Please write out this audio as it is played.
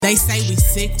They say we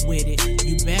sick with it,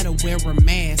 you better wear a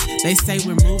mask. They say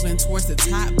we're moving towards the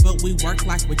top, but we work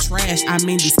like we're trash. I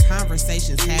mean, these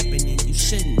conversations happening, you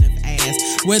shouldn't have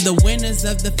asked. We're the winners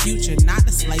of the future, not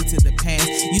a slave to the past.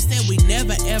 You said we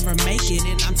never ever make it,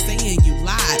 and I'm saying you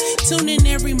lied. Tune in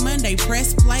every Monday,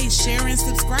 press play, share, and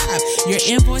subscribe. Your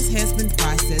invoice has been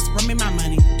processed. Bring me my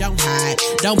money, don't hide.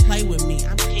 Don't play with me,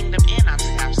 I'm Kingdom and I'm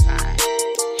Southside.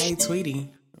 Hey,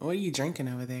 Tweety, what are you drinking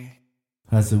over there?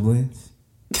 Hustle Blends.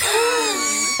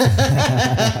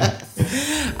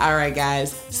 All right,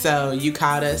 guys, so you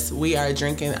caught us. We are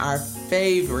drinking our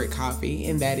favorite coffee,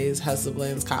 and that is Hustle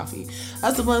Blends coffee.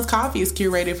 Hustle Blends coffee is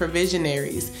curated for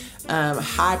visionaries,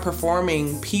 high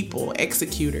performing people,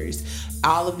 executors,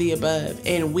 all of the above,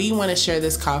 and we want to share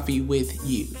this coffee with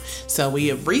you. So we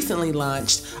have recently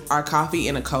launched our coffee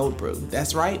in a cold brew.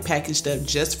 That's right, packaged up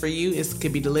just for you. It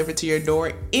could be delivered to your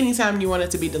door anytime you want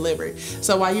it to be delivered.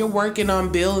 So while you're working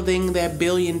on building that $1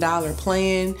 billion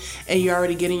plan and you're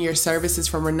already getting your services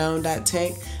from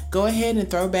Renown.tech, go ahead and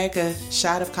throw back a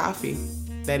shot of coffee.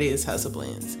 That is Hustle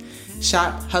Blends.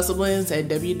 Shop Hustle Blends at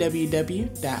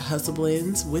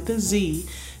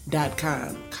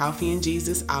www.hustleblends.com. Coffee and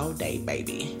Jesus all day,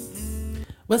 baby.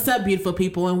 What's up, beautiful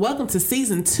people, and welcome to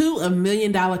season 2 of $1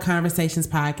 Million Conversations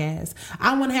podcast.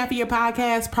 I'm one half of your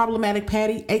podcast, Problematic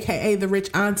Patty, aka the Rich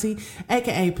Auntie,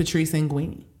 aka Patrice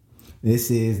Nguini.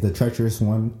 This is the treacherous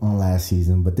one on last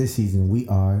season, but this season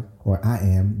I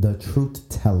am the truth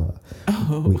teller.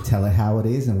 Oh. We tell it how it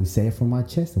is, and we say it from our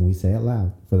chest, and we say it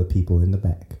loud for the people in the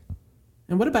back.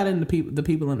 And what about the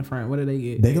people in the front? What do they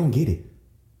get? They gonna get it.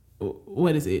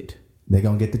 What is it? They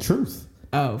gonna get the truth.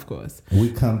 Oh, of course.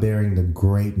 We come bearing the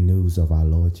great news of our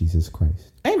Lord Jesus Christ.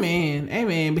 Amen.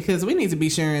 Amen. Because we need to be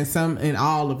sharing some and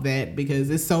all of that because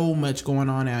there's so much going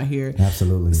on out here.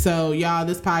 Absolutely. So, y'all,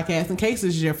 this podcast, in case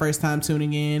this is your first time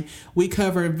tuning in, we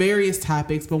cover various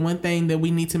topics. But one thing that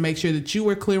we need to make sure that you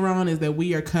are clear on is that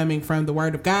we are coming from the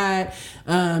Word of God,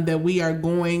 that we are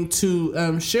going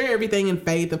to share everything in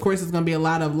faith. Of course, it's going to be a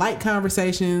lot of light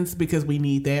conversations because we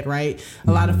need that, right?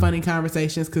 A lot of funny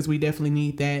conversations because we definitely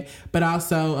need that. But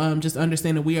also just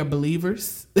understand that we are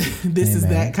believers. This is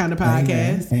that kind of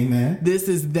podcast. Amen. This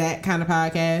is that kind of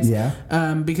podcast.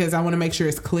 Yeah. Because I want to make sure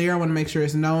it's clear. I want to make sure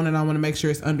it's known, and I want to make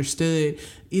sure it's understood.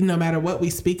 No matter what we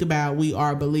speak about, we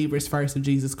are believers first of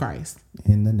Jesus Christ.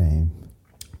 In the name.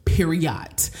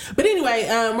 Period. But anyway,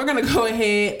 we're going to go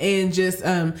ahead and just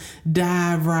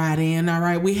dive right in. All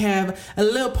right. We have a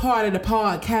little part of the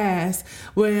podcast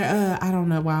where I don't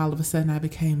know why all of a sudden I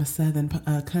became a Southern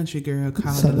country girl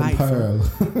called Southern Delightful.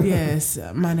 Pearl. Yes,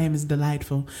 my name is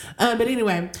Delightful. But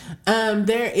anyway,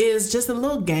 there is just a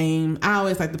little game. I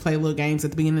always like to play little games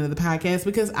at the beginning of the podcast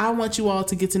because I want you all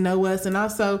to get to know us. And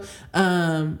also,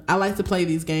 I like to play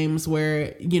these games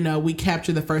where, we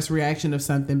capture the first reaction of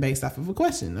something based off of a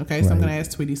question. Okay, so right. I'm going to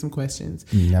ask Tweety some questions.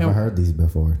 Never heard these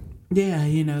before. Yeah,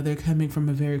 they're coming from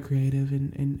a very creative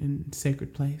and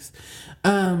sacred place.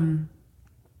 And,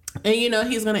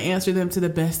 he's going to answer them to the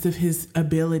best of his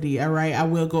ability. All right, I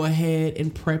will go ahead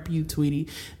and prep you, Tweety.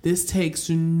 This takes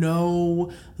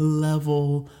no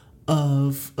level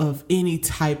of any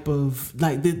type of,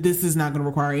 this is not going to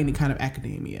require any kind of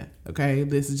academia. Okay,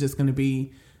 this is just going to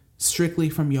be strictly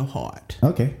from your heart.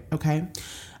 Okay.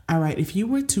 All right, if you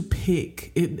were to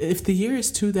pick, if the year is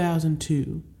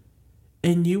 2002,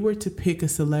 and you were to pick a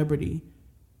celebrity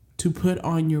to put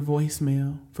on your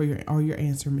voicemail for your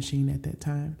answer machine at that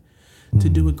time to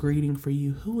do a greeting for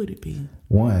you, who would it be?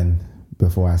 One,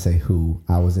 before I say who,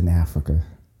 I was in Africa.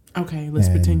 Okay, let's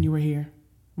pretend you were here.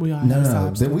 We all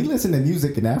have Did we listen to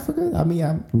music in Africa? I mean,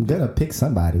 I'm gonna pick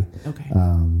somebody. Okay.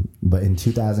 But in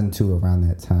 2002, around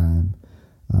that time,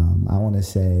 I want to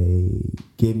say,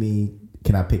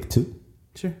 can I pick 2?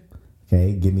 Sure.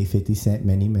 Okay, give me 50 Cent,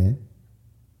 Many Men.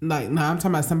 No, I'm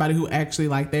talking about somebody who actually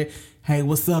hey,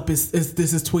 what's up? This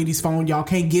is Tweety's phone. Y'all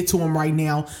can't get to him right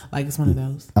now. It's one of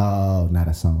those. Oh, not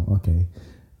a song. Okay.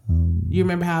 You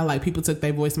remember how people took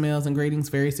their voicemails and greetings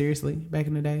very seriously back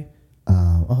in the day?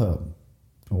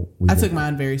 I took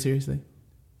mine very seriously.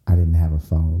 I didn't have a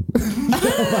phone.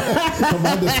 Am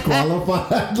I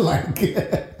disqualified?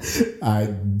 I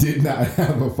did not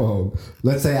have a phone.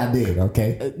 Let's say I did,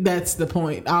 okay? That's the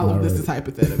point. All of this is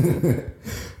hypothetical.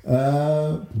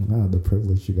 Wow, the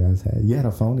privilege you guys had. You had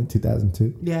a phone in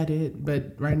 2002? Yeah, I did.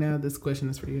 But right now, this question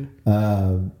is for you.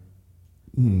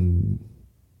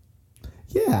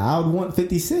 Yeah, I would want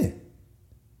 50 Cent.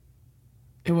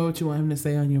 And what would you want him to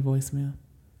say on your voicemail?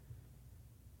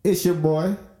 It's your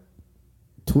boy,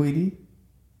 Tweety.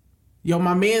 Yo,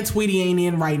 my man Tweety ain't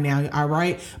in right now, all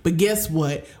right? But guess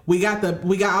what? We got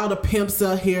all the pimps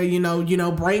up here, you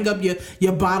know, bring up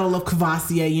your bottle of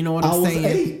Cavassier, you know what I'm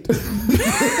saying? I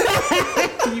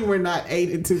was 8. You were not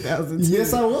 8 in 2002.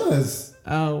 Yes, I was.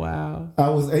 Oh, wow. I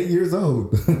was 8 years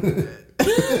old.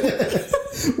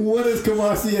 What is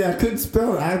Cavassier? I couldn't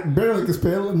spell it. I barely can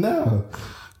spell it now.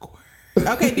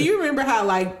 Okay, do you remember how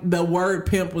like the word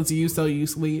pimp was used so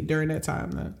usefully during that time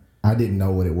though? I didn't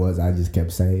know what it was. I just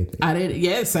kept saying it. I did.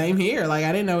 Yeah, same here. Like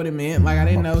I didn't know what it meant. Like I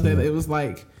didn't know that it was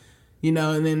like, you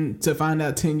know, and then to find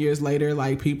out 10 years later,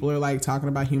 like people are like talking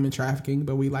about human trafficking,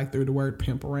 but we like threw the word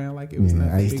pimp around like it was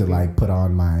nothing. I used to like put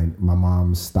on my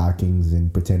mom's stockings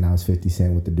and pretend I was 50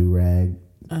 Cent with the do-rag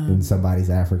in somebody's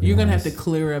African You're going to house. have to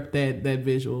clear up that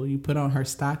visual. You put on her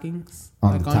stockings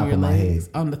On like the on top your of my legs,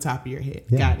 head. on the top of your head.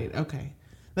 Yeah. Got it. Okay.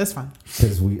 That's fine.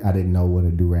 Because I didn't know what a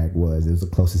do-rag was. It was the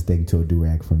closest thing to a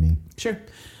do-rag for me. Sure.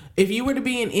 If you were to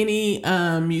be in any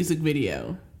music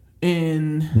video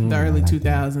in the early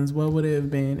 2000s, what would it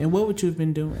have been? And what would you have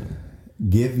been doing?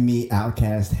 Give me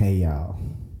Outkast, Hey Y'all.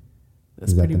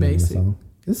 That's Is that pretty the name of the basic. song?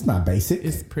 It's not basic.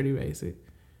 It's pretty basic.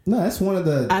 No, that's one of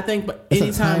the... I think but It's a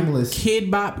anytime timeless-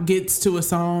 Kid Bop gets to a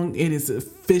song, it is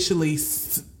officially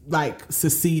like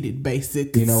seceded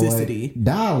basic. You know what?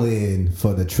 Dial in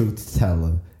for the truth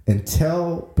teller and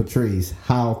tell Patrice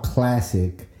how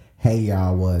classic Hey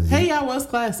Y'all was. Hey Y'all was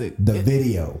classic. The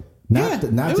video. Not Yeah,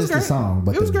 not it was just the great. song,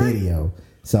 but It was the great. video.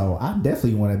 So I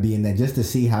definitely want to be in that just to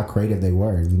see how creative they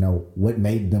were. You know, what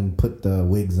made them put the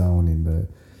wigs on and the,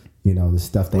 you know, the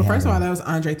stuff they Well, had first of all, on. that was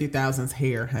Andre 3000's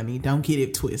hair, honey. Don't get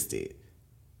it twisted.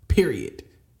 Period.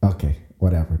 Okay,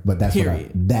 whatever. But that's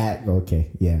Period. okay,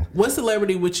 yeah. What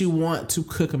celebrity would you want to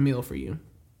cook a meal for you?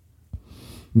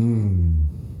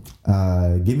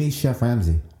 Give me Chef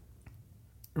Ramsay.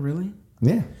 Really?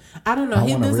 Yeah. I don't know. I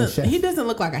want a real chef. He doesn't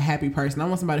look like a happy person. I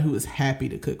want somebody who is happy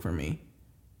to cook for me.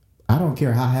 I don't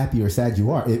care how happy or sad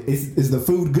you are. Is the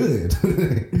food good?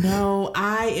 No,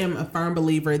 I am a firm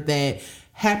believer that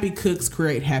happy cooks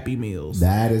create happy meals.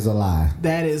 That is a lie.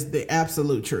 That is the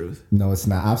absolute truth. No, it's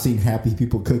not. I've seen happy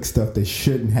people cook stuff they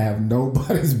shouldn't have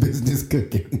nobody's business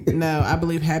cooking. No, I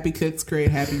believe happy cooks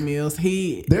create happy meals.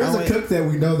 There's a cook that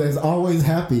we know that's always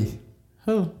happy.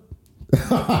 Who?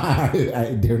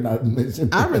 I dare not mention.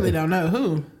 I really don't know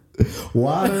who.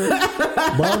 Water,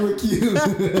 barbecue.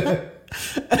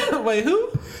 Wait,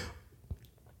 who?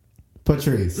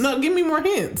 Patrice. No, give me more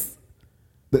hints.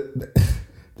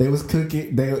 They was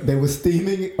cooking. They was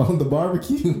steaming on the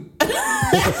barbecue.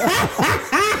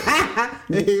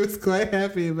 He was quite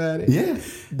happy about it. Yeah,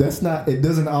 that's not. It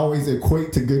doesn't always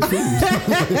equate to good food.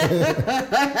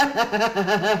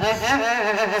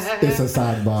 It's a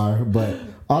sidebar, but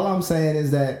all I'm saying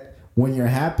is that when you're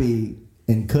happy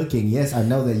in cooking, yes, I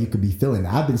know that you could be feeling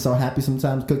it. I've been so happy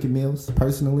sometimes cooking meals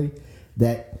personally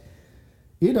that,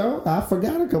 you know, I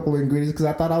forgot a couple of ingredients because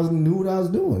I thought I knew what I was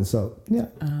doing. So yeah,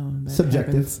 That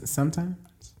subjective. happens sometimes.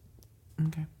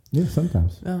 Okay. Yeah,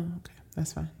 sometimes. Oh, okay.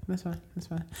 That's fine.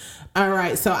 All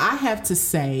right. So I have to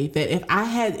say that if I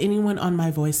had anyone on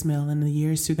my voicemail in the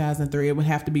years 2003, it would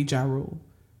have to be Ja Rule.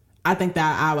 I think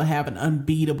that I would have an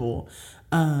unbeatable,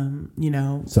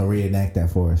 So reenact that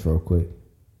for us real quick.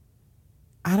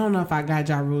 I don't know if I got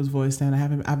Ja Rule's voice down.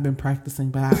 I've been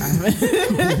practicing, but I haven't,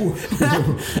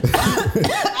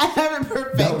 I haven't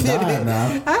perfected it.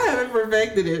 Now. I haven't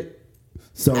perfected it.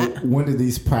 So when do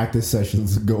these practice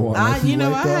sessions go on? I Wake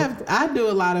up? I do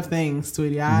a lot of things,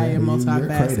 sweetie. I am you're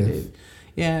multifaceted. creative.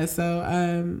 Yeah. So,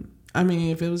 I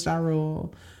mean, if it was Ja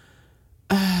Rule,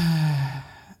 yeah,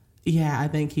 I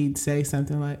think he'd say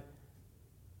something like,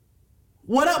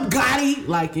 "What up, Gotti?"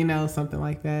 Like, you know, something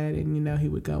like that, and you know, he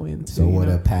would go into. So what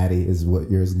up, Patty? Is what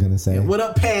yours gonna say? What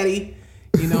up, Patty?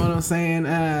 You know what I'm saying?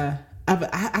 I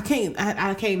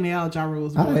can't nail Ja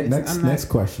Rule's voice. All right, next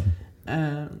question.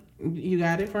 You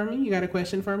got it for me? You got a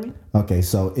question for me? Okay,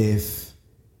 so if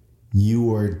you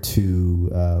were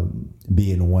to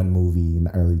be in one movie in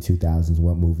the early 2000s,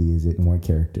 what movie is it and what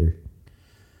character?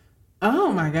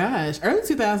 Oh my gosh. Early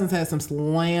 2000s had some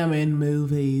slamming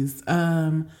movies.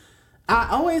 I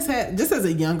always had, just as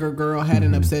a younger girl, had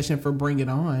an obsession for Bring It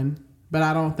On. But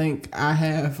I don't think I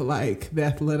have like the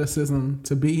athleticism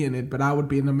to be in it, but I would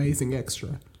be an amazing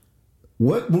extra.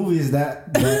 What movie is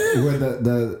that where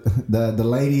the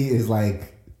lady is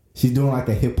like, she's doing like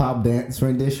a hip hop dance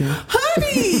rendition?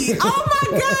 Honey! Oh my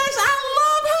gosh, I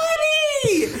love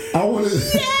Honey! I want to.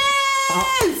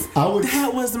 Yes!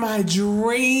 That was my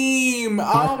dream.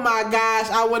 Oh my gosh.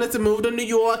 I wanted to move to New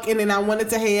York, and then I wanted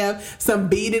to have some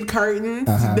beaded curtains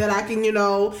that I can,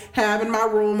 have in my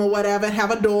room or whatever, and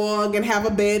have a dog and have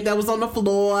a bed that was on the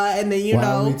floor, and then, Why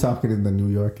are we talking in the New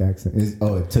York accent?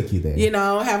 It took you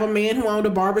there. Have a man who owned a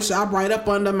barbershop right up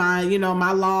under my,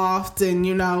 my loft, and,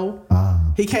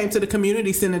 he came to the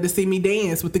community center to see me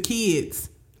dance with the kids.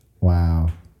 Wow.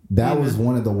 That was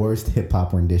one of the worst hip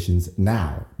hop renditions.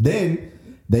 Now, then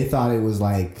they thought it was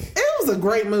like... It was a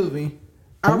great movie.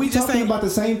 Are we just talking about the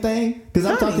same thing? Because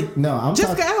I'm talking... No, I'm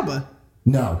Jessica Alba.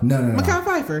 No. Mekhi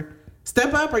Phifer.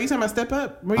 Step Up? Are you talking about Step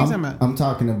Up? What are you talking about? I'm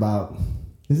talking about...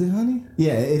 Is it Honey?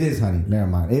 Yeah, it is Honey. Never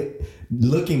mind.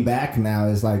 Looking back now,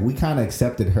 it's like we kind of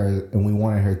accepted her and we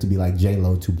wanted her to be like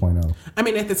J-Lo 2.0. I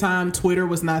mean, at the time, Twitter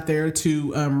was not there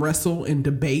to wrestle and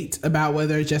debate about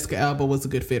whether Jessica Alba was a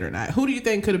good fit or not. Who do you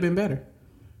think could have been better?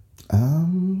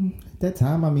 At that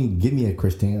time, I mean, give me a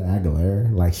Christina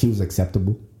Aguilera. Like, she was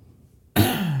acceptable.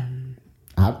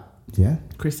 Yeah.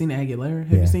 Christina Aguilera?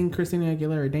 Have you seen Christina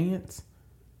Aguilera dance?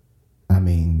 I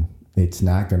mean... It's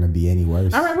not going to be any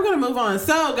worse. All right, we're going to move on.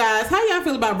 So, guys, how y'all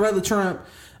feel about Brother Trump?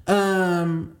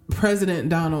 President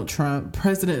Donald Trump,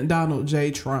 President Donald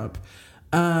J. Trump.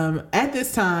 At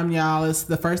this time, y'all, it's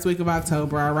the first week of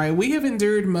October, all right? We have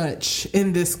endured much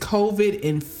in this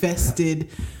COVID-infested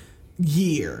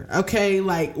year, okay?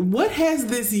 Like, what has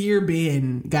this year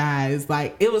been, guys?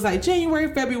 Like, it was like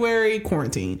January, February,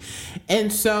 quarantine.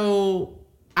 And so...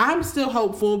 I'm still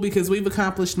hopeful because we've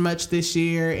accomplished much this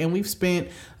year and we've spent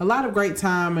a lot of great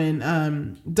time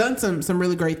and done some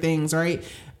really great things, right?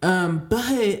 But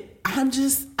I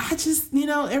just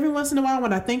every once in a while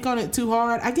when I think on it too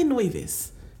hard, I get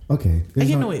nervous. Okay, there's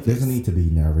no need to be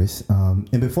nervous.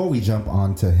 And before we jump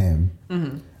on to him,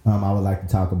 I would like to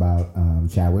talk about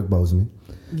Chadwick Boseman.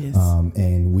 Yes.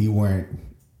 And we weren't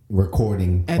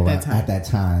recording at that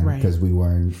time because we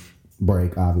were in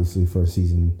break, obviously, for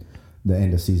the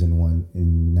end of season 1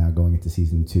 and now going into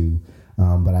season 2.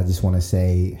 But I just want to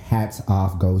say hats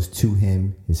off goes to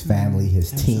him, his family, his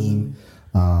team,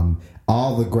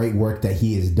 all the great work that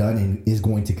he has done and is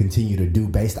going to continue to do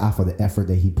based off of the effort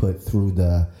that he put through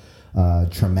the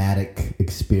traumatic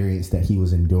experience that he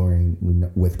was enduring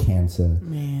with cancer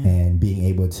and being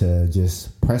able to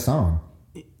just press on.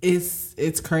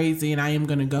 It's crazy, and I am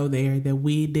going to go there, that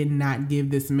we did not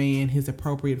give this man his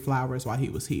appropriate flowers while he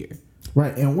was here.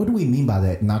 Right, and what do we mean by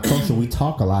that? In our culture, we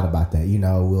talk a lot about that.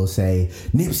 We'll say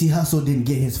Nipsey Hussle didn't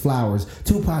get his flowers,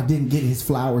 Tupac didn't get his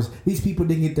flowers, these people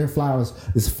didn't get their flowers.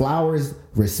 Is flowers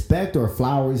respect or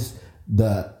flowers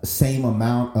the same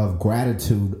amount of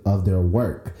gratitude of their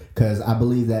work? Because I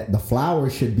believe that the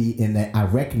flowers should be in that I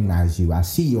recognize you, I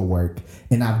see your work,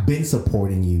 and I've been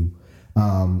supporting you.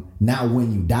 Not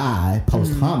when you die,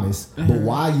 posthumous, but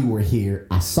while you were here,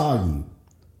 I saw you.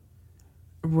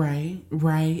 Right.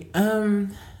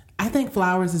 I think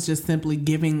flowers is just simply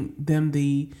giving them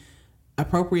the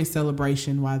appropriate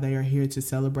celebration while they are here to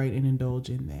celebrate and indulge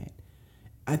in that.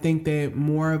 I think that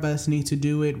more of us need to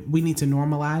do it. We need to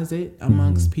normalize it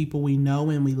amongst people we know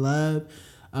and we love,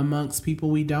 amongst people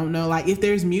we don't know. Like, if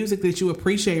there's music that you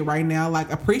appreciate right now,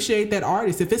 like, appreciate that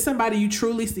artist. If it's somebody you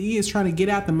truly see is trying to get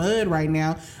out the mud right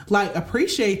now, like,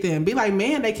 appreciate them. Be like,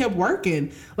 man, they kept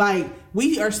working. Like,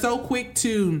 we are so quick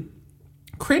to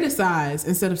criticize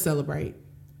instead of celebrate,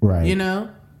 right?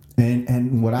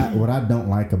 And what I don't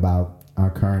like about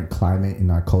our current climate in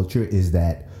our culture is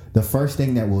that the first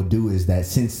thing that we'll do is that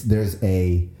since there's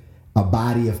a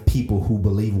body of people who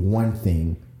believe one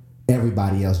thing,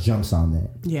 everybody else jumps on that.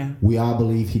 Yeah, we all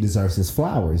believe he deserves his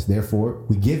flowers, therefore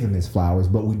we give him his flowers,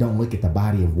 but we don't look at the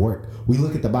body of work. We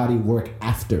look at the body of work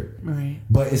after, right?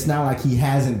 But it's not like he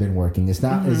hasn't been working. It's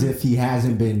not as if he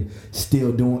hasn't been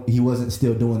he wasn't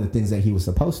still doing the things that he was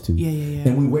supposed to. Yeah.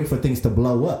 And we wait for things to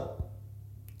blow up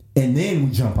and then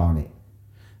we jump on it.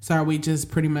 So are we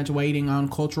just pretty much waiting on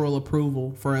cultural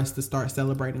approval for us to start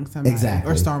celebrating somebody?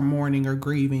 Exactly. Or start mourning or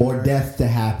grieving. Or death to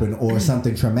happen or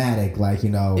something traumatic, like,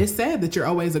 It's sad that you're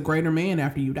always a greater man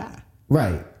after you die.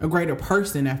 Right. A greater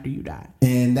person after you die.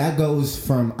 And that goes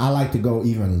from, I like to go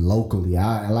even locally.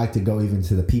 I like to go even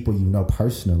to the people you know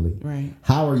personally. Right.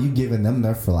 How are you giving them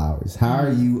their flowers? How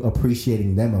are you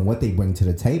appreciating them and what they bring to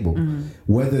the table?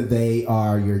 Whether they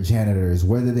are your janitors,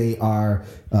 whether they are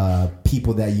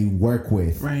people that you work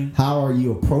with. Right. How are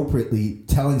you appropriately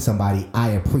telling somebody, I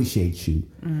appreciate you?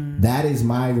 That is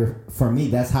for me,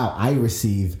 that's how I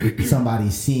receive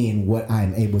somebody seeing what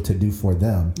I'm able to do for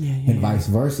them. And vice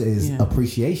versa is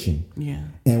appreciation. Yeah.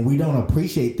 And we don't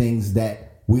appreciate things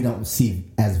that we don't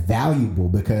see as valuable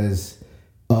because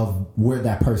of where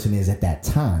that person is at that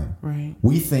time. Right.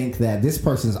 We think that this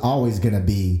person is always going to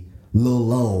be a little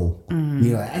low. Mm-hmm.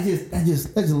 You know, that's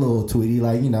just a little tweety,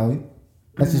 like, you know,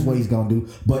 that's just what he's going to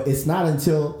do. But it's not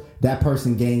until that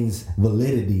person gains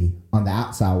validity on the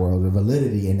outside world or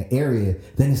validity in the area,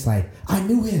 then it's like, I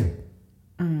knew him.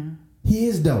 He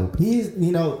is dope. He is,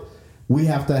 you know, we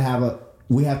have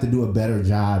to do a better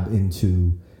job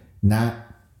into not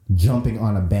jumping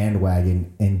on a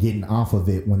bandwagon and getting off of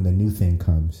it when the new thing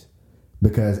comes.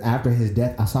 Because after his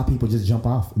death, I saw people just jump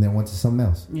off and then went to something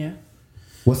else. Yeah.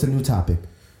 What's the new topic?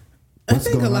 What's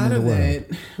I think a lot of world?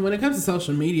 that, when it comes to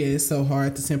social media, it's so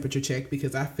hard to temperature check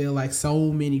because I feel like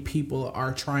so many people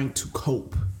are trying to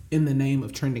cope in the name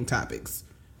of trending topics.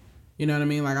 You know what I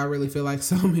mean? Like, I really feel like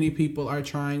so many people are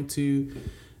trying to,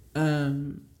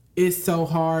 it's so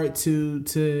hard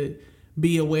to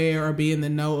be aware or be in the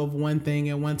know of one thing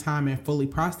at one time and fully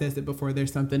process it before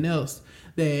there's something else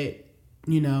that,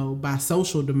 you know, by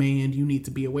social demand, you need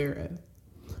to be aware of.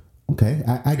 Okay,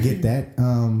 I get that.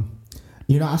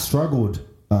 You know, I struggled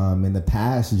in the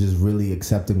past just really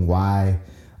accepting why,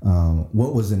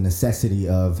 what was the necessity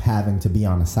of having to be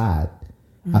on a side.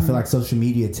 I feel like social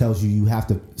media tells you have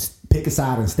to pick a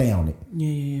side and stay on it.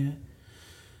 Yeah.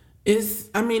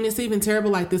 It's even terrible.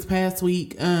 Like this past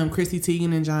week, Chrissy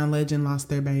Teigen and John Legend lost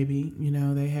their baby. You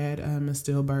know, they had a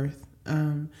stillbirth.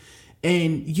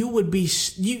 And you would be,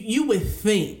 you would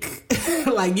think,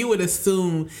 like you would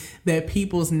assume that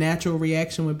people's natural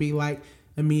reaction would be like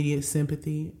immediate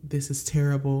sympathy. This is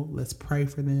terrible. Let's pray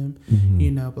for them. You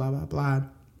know, blah, blah, blah.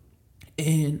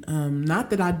 And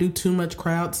not that I do too much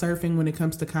crowd surfing when it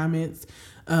comes to comments,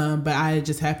 but I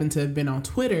just happened to have been on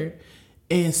Twitter,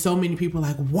 and so many people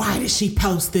like, why did she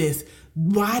post this?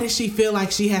 Why does she feel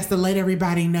like she has to let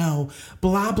everybody know?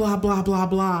 Blah, blah, blah, blah,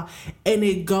 blah. And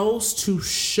it goes to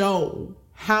show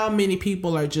how many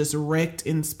people are just wrecked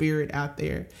in spirit out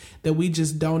there that we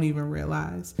just don't even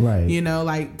realize. Right. You know,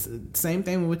 like same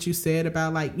thing with what you said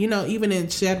about, like, you know, even in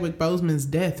Chadwick Boseman's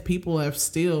death, people have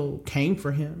still came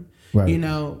for him. Right. You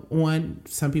know,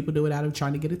 some people do it out of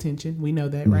trying to get attention. We know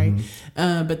that, right?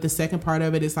 But the second part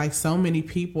of it is like so many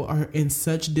people are in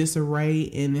such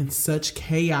disarray and in such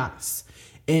chaos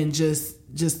and just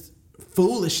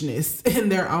foolishness in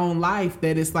their own life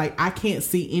that it's like I can't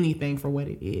see anything for what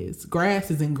it is. Grass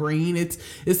isn't green.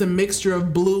 It's a mixture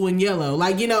of blue and yellow.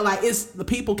 Like, you know, like it's the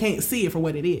people can't see it for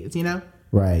what it is, you know?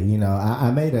 Right. You know,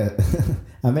 I made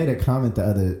a comment the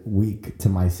other week to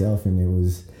myself, and it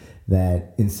was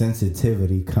that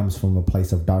insensitivity comes from a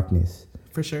place of darkness.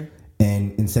 For sure.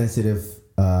 And insensitive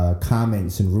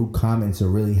comments and rude comments are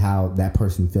really how that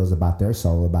person feels about their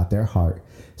soul, about their heart.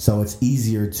 So it's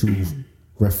easier to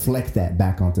reflect that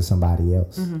back onto somebody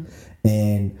else.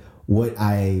 And what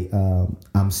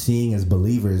I'm seeing as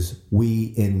believers,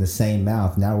 we in the same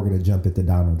mouth, now we're going to jump into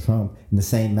Donald Trump, in the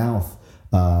same mouth,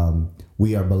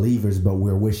 we are believers, but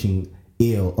we're wishing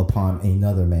ill upon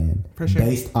another man. For sure.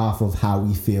 Based off of how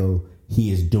we feel he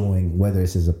is doing, whether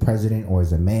it's as a president or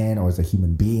as a man or as a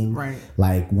human being. Right.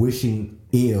 Like wishing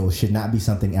ill should not be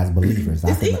something as believers.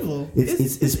 It's evil. Like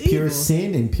it's pure evil.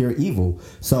 Sin and pure evil.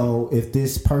 So if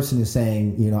this person is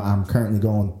saying, you know, I'm currently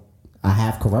I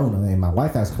have corona and my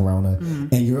wife has corona,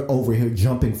 and you're over here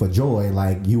jumping for joy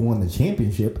like you won the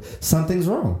championship, something's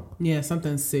wrong. Yeah,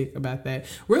 something's sick about that.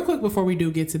 Real quick before we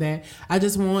do get to that, I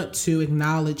just want to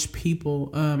acknowledge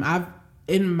people. I've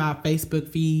in my Facebook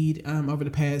feed over the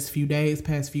past few days,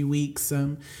 past few weeks,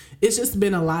 it's just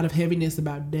been a lot of heaviness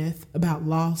about death, about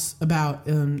loss, about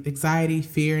anxiety,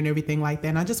 fear, and everything like that.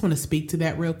 And I just want to speak to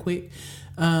that real quick.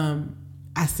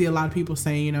 I see a lot of people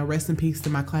saying, you know, rest in peace to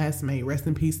my classmate, rest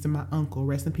in peace to my uncle,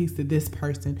 rest in peace to this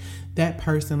person, that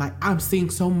person. Like, I'm seeing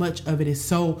so much of it.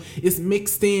 It's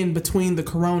mixed in between the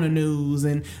corona news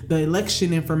and the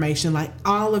election information. Like,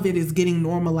 all of it is getting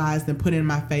normalized and put in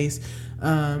my face.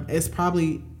 It's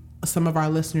probably some of our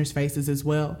listeners' faces as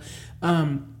well.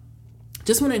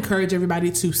 Just want to encourage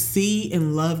everybody to see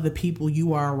and love the people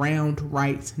you are around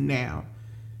right now.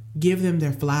 Give them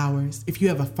their flowers. If you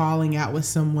have a falling out with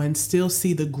someone, still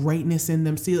see the greatness in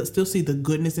them, still see the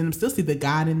goodness in them, still see the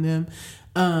God in them,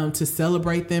 to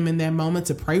celebrate them in that moment,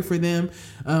 to pray for them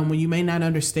when you may not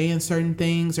understand certain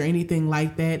things or anything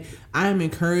like that. I'm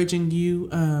encouraging you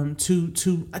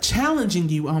to challenging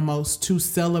you almost to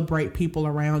celebrate people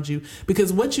around you,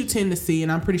 because what you tend to see,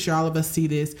 and I'm pretty sure all of us see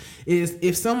this, is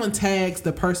if someone tags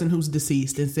the person who's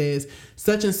deceased and says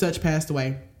such and such passed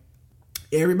away,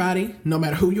 Everybody, no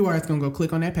matter who you are, is going to go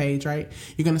click on that page, right?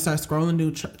 You're going to start scrolling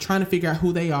through, trying to figure out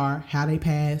who they are, how they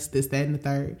passed, this, that, and the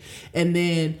third. And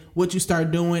then what you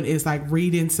start doing is like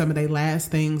reading some of their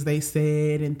last things they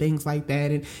said and things like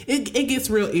that. And it gets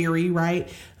real eerie, right?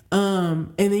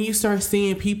 And then you start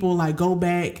seeing people like go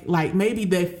back, like maybe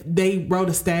they wrote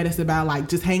a status about like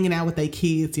just hanging out with their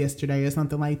kids yesterday or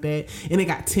something like that. And it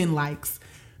got 10 likes.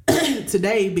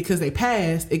 Today, because they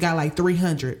passed, it got like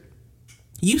 300.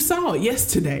 You saw it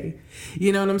yesterday.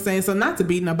 You know what I'm saying? So not to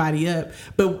beat nobody up,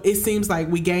 but it seems like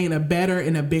we gain a better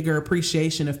and a bigger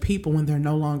appreciation of people when they're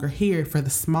no longer here for the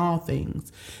small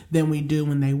things than we do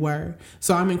when they were.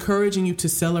 So I'm encouraging you to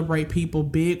celebrate people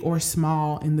big or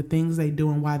small and the things they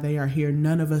do and why they are here.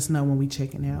 None of us know when we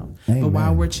checking out. Amen. But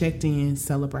while we're checked in,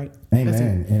 celebrate.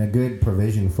 Amen. And a good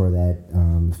provision for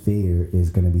that fear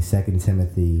is going to be 2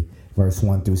 Timothy verse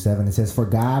 1 through 7. It says, "For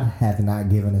God hath not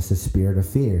given us a spirit of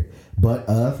fear, but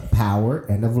of power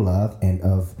and of love and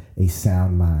of a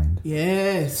sound mind."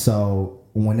 Yes. So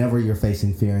whenever you're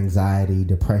facing fear, anxiety,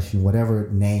 depression, whatever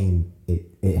name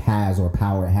it has or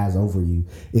power it has over you,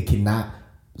 it cannot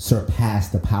surpass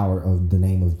the power of the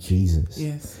name of Jesus.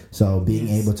 Yes. So being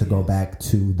able to go back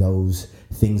to those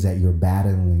things that you're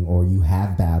battling or you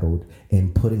have battled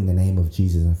and putting the name of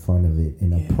Jesus in front of it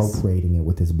and appropriating it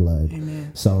with his blood.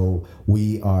 Amen. So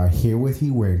we are here with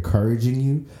you. We're encouraging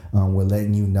you. We're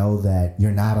letting you know that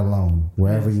you're not alone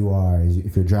wherever you are.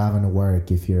 If you're driving to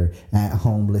work, if you're at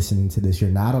home listening to this,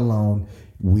 you're not alone.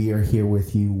 We are here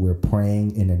with you. We're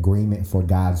praying in agreement for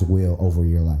God's will over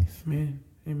your life. Amen.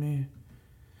 Amen.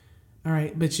 All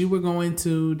right. But you were going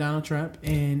to Donald Trump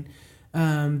and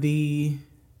the...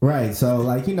 Right. So,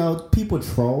 like, you know, people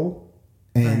troll.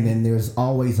 And then there's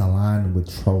always a line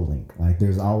with trolling. Like,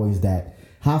 there's always that,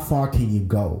 how far can you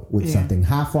go with something?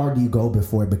 How far do you go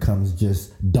before it becomes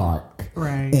just dark?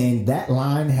 Right. And that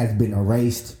line has been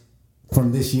erased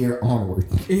from this year onward.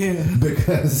 Yeah.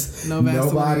 Because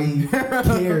nobody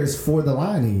cares for the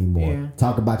line anymore. Yeah.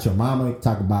 Talk about your mama.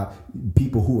 Talk about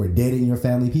people who are dead in your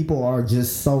family. People are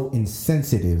just so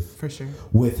insensitive. For sure.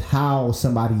 With how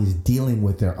somebody is dealing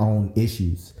with their own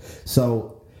issues.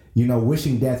 So... You know,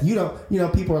 wishing death. You know,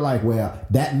 people are like, well,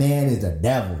 that man is a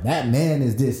devil. That man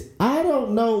is this. I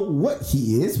don't know what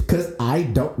he is because I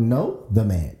don't know the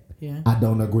man. Yeah. I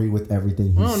don't agree with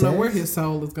everything he says. I don't know where his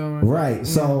soul is going. Right. Yeah.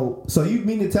 So you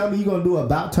mean to tell me you're going to do a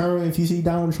about turn if you see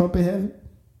Donald Trump in heaven?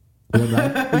 You're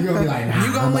going to be like, nah.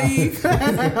 You going to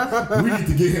leave? We need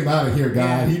to get him out of here, God.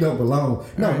 Yeah. He don't belong.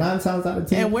 No, right. 9 times out of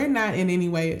 10. And we're not in any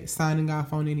way signing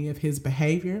off on any of his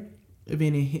behavior. Of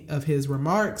any of his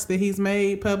remarks that he's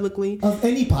made publicly. Of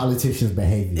any politician's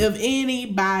behavior. Of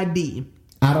anybody.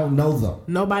 I don't know them.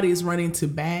 Nobody's running to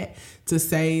bat to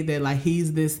say that like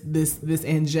he's this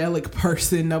angelic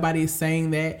person. Nobody's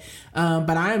saying that.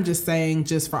 But I am just saying,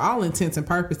 just for all intents and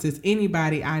purposes,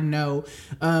 anybody I know,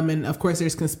 and of course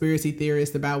there's conspiracy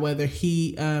theorists about whether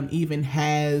he even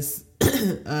has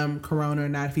corona or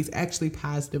not, if he's actually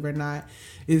positive or not.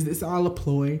 Is this all a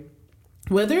ploy?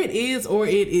 Whether it is or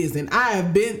it isn't,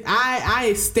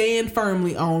 I stand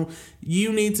firmly on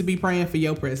you need to be praying for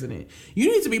your president.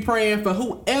 You need to be praying for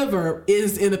whoever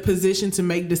is in a position to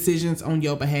make decisions on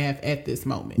your behalf at this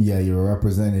moment. Yeah, your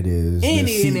representatives,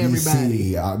 any and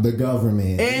everybody, the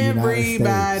government,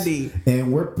 everybody.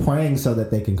 And we're praying so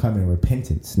that they can come in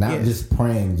repentance, not just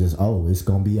praying, just it's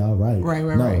gonna be all right.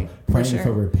 Right. Praying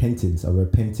for repentance, a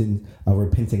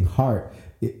repenting heart.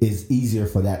 Is easier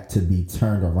for that to be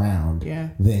turned around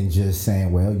than just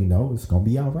saying, well, you know, it's going to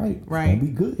be all right. It's going to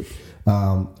be good.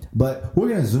 But we're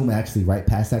going to zoom actually right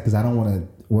past that because I don't want to,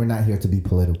 we're not here to be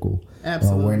political.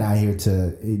 Absolutely. We're not here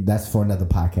to, that's for another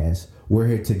podcast. We're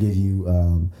here to give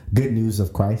you good news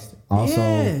of Christ.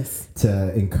 Also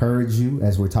to encourage you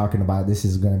as we're talking about, this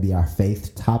is going to be our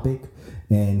faith topic.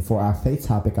 And for our faith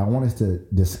topic, I want us to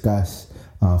discuss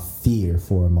fear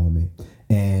for a moment.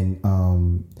 And,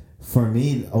 for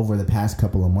me, over the past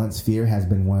couple of months, fear has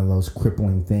been one of those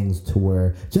crippling things to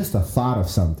where just a thought of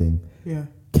something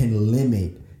can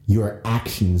limit your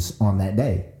actions on that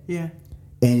day. Yeah.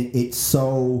 And it's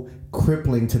so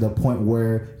crippling to the point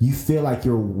where you feel like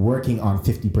you're working on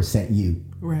 50% you.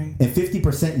 Right. And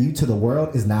 50% you to the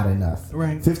world is not enough.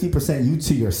 Right. 50% you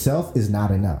to yourself is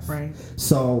not enough. Right.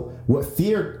 So what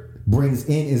fear brings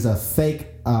in is a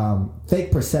fake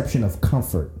perception of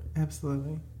comfort.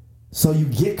 Absolutely. So you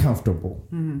get comfortable.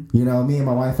 Mm-hmm. You know, me and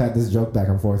my wife had this joke back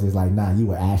and forth. It's like, nah, you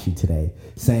were ashy today.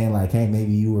 Saying like, hey,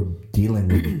 maybe you were dealing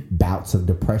with bouts of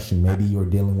depression. Maybe you were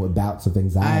dealing with bouts of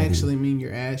anxiety. I actually mean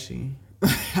you're ashy.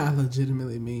 I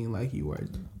legitimately mean like you were.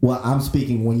 Well, I'm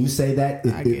speaking, when you say that,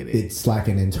 I get it. It's like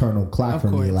an internal clock for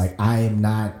me. Like, I am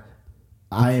not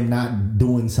I am not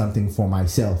doing something for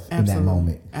myself in that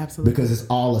moment. Absolutely. Because it's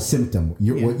all a symptom.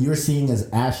 What you're seeing as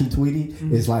Ashley Tweedy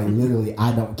is like literally,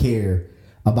 I don't care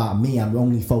about me. I'm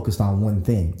only focused on one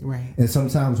thing. Right. And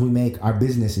sometimes we make our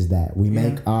businesses that. We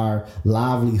make our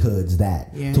livelihoods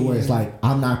that. To where it's like,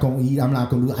 I'm not going to eat. I'm not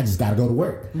going to do. I just got to go to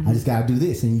work. I just got to do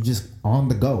this. And you just on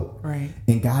the go. Right.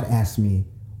 And God asked me,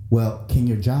 well, can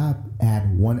your job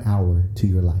add 1 hour to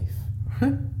your life?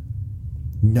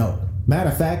 No.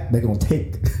 Matter of fact, they're gonna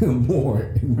take more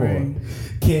and more. Right.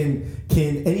 Can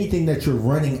anything that you're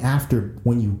running after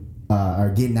when you are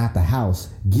getting out the house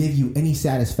give you any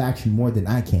satisfaction more than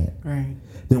I can? Right.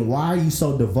 Then why are you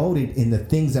so devoted in the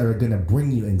things that are gonna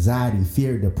bring you anxiety,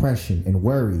 fear, depression, and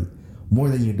worry more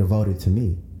than you're devoted to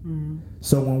me?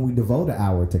 So when we devote an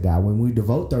hour to God, when we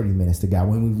devote 30 minutes to God,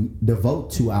 when we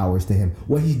devote 2 hours to Him,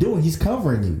 what He's doing, He's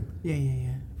covering you. Yeah.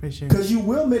 For sure. Because you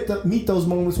will meet those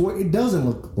moments where it doesn't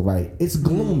look right. It's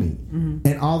gloomy.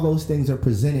 And all those things are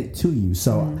presented to you.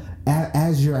 So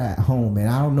as you're at home, and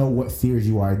I don't know what fears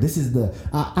you are, this is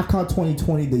I call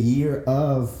 2020 the year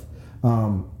of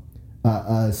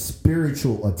a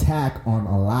spiritual attack on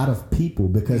a lot of people,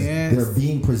 because they're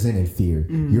being presented fear.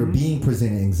 You're being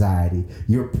presented anxiety.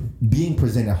 You're being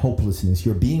presented hopelessness.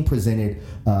 You're being presented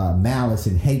malice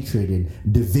and hatred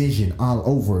and division all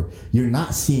over. You're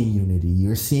not seeing unity.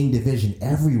 You're seeing division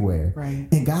everywhere. Right.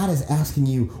 And God is asking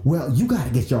you, well, you got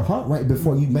to get your heart right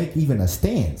before you make even a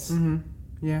stance.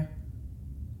 Yeah.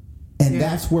 And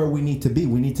that's where we need to be.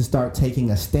 We need to start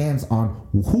taking a stance on,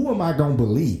 who am I going to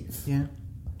believe? Yeah.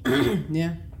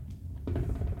 Yeah.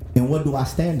 And what do I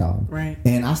stand on? Right.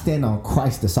 And I stand on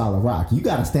Christ, the solid rock. You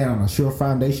got to stand on a sure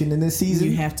foundation in this season.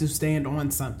 You have to stand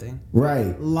on something.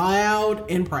 Right.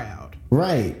 Loud and proud.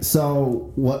 Right.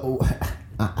 So what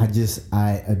I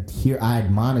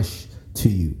admonish to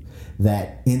you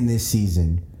that in this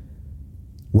season,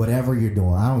 whatever you're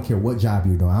doing, I don't care what job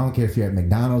you're doing. I don't care if you're at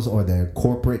McDonald's or the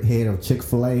corporate head of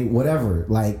Chick-fil-A, whatever.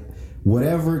 Like,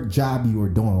 whatever job you are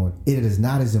doing, it is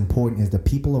not as important as the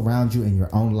people around you in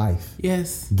your own life.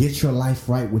 Yes. Get your life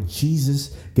right with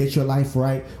Jesus. Get your life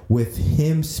right with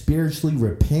Him spiritually.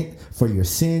 Repent for your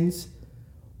sins.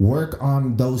 Work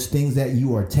on those things that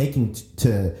you are taking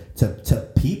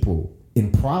to people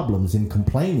in problems and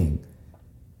complaining.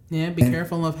 Yeah, be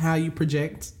careful of how you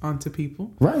project onto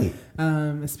people. Right.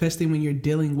 Especially when you're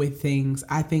dealing with things.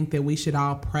 I think that we should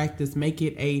all make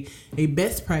it a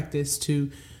best practice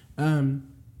to,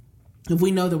 if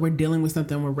we know that we're dealing with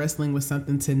something, we're wrestling with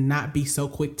something, to not be so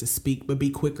quick to speak, but be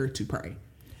quicker to pray.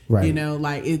 Right. You know,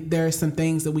 like there are some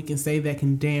things that we can say that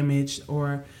can damage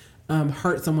or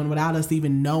hurt someone without us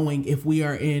even knowing, if we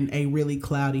are in a really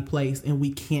cloudy place and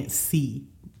we can't see,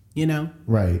 you know?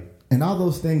 Right. And all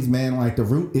those things, man, like the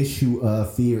root issue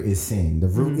of fear is sin. The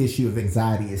root issue of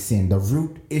anxiety is sin. The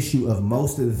root issue of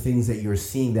most of the things that you're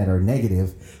seeing that are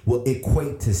negative will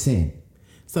equate to sin.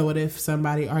 So what if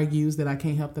somebody argues that I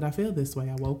can't help that I feel this way?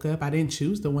 I woke up, I didn't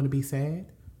choose to want to be sad.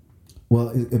 Well,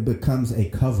 it becomes a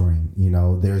covering. You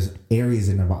know, there's areas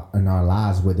in our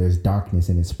lives where there's darkness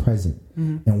and it's present.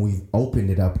 And we've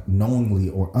opened it up knowingly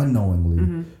or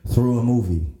unknowingly through a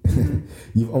movie.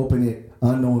 You've opened it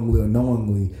unknowingly or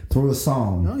knowingly through a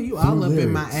song. Oh, you all up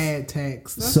in my ad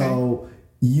text. Okay. So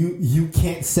you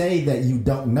can't say that you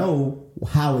don't know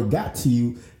how it got to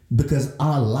you, because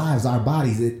our lives, our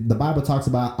bodies, the Bible talks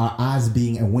about our eyes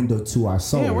being a window to our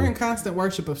soul. Yeah, we're in constant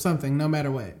worship of something, no matter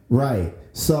what. Right.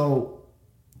 So,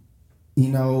 you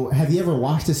know, have you ever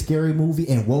watched a scary movie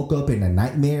and woke up in a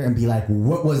nightmare and be like,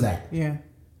 what was that? Yeah.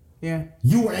 Yeah.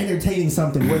 You were entertaining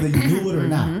something, whether you knew it or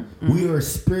not. We are a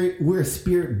spirit. We're a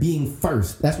spirit being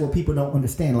first. That's what people don't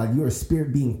understand. Like, you're a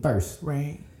spirit being first.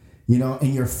 Right. You know,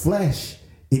 and your flesh,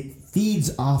 it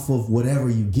feeds off of whatever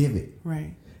you give it.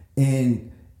 Right. And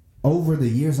over the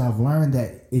years, I've learned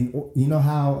that, you know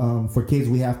how for kids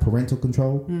we have parental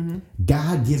control?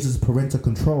 God gives us parental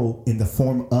control in the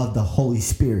form of the Holy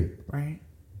Spirit. Right.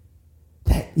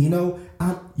 That, you know,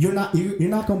 you're not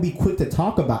going to be quick to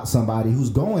talk about somebody who's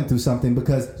going through something,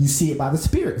 because you see it by the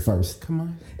Spirit first. Come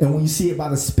on. And when you see it by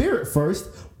the Spirit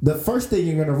first, the first thing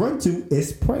you're going to run to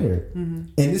is prayer.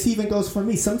 And this even goes for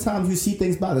me. Sometimes you see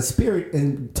things by the Spirit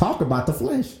and talk about the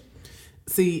flesh.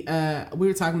 See, we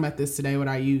were talking about this today with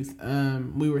our youth.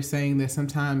 We were saying that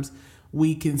sometimes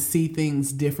we can see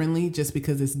things differently just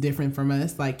because it's different from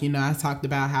us. Like, you know, I talked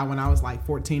about how when I was like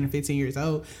 14 or 15 years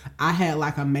old, I had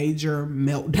like a major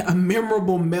meltdown, a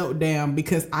memorable meltdown,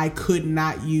 because I could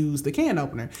not use the can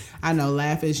opener. I know,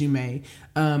 laugh as you may.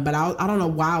 But I don't know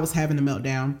why I was having a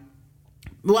meltdown.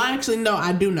 Well, actually, no,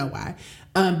 I do know why.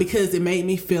 Because it made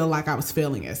me feel like I was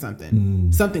failing at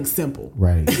something simple.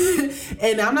 Right.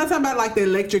 And I'm not talking about like the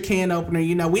electric can opener.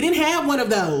 You know, we didn't have one of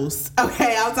those.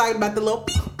 Okay, I was talking about the little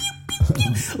beep, beep,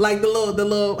 beep, like the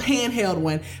little handheld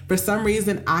one. For some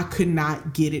reason, I could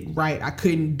not get it right. I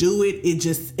couldn't do it.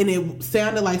 It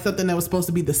sounded like something that was supposed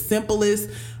to be the simplest,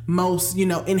 most,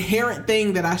 inherent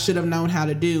thing that I should have known how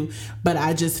to do. But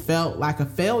I just felt like a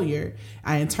failure.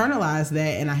 I internalized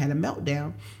that and I had a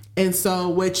meltdown. And so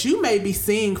what you may be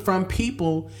seeing from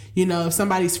people, if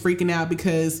somebody's freaking out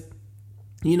because,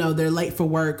 they're late for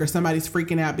work, or somebody's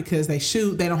freaking out because they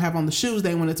don't have on the shoes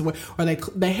they wanted to wear, or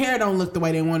their hair don't look the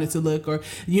way they want it to look, or,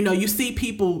 you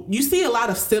see a lot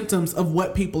of symptoms of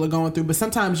what people are going through, but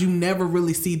sometimes you never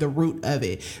really see the root of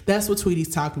it. That's what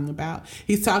Tweety's talking about.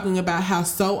 He's talking about how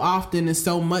so often and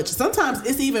so much, sometimes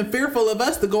it's even fearful of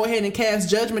us to go ahead and cast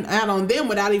judgment out on them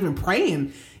without even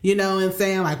praying, and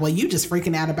saying like, well, you just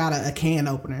freaking out about a can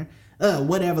opener.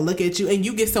 Whatever, look at you. And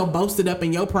you get so boasted up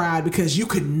in your pride because you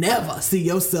could never see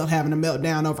yourself having a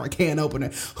meltdown over a can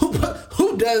opener.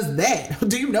 Who does that?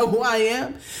 Do you know who I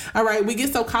am? All right, we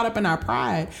get so caught up in our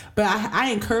pride. But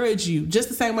I encourage you, just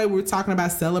the same way we were talking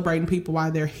about celebrating people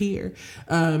while they're here,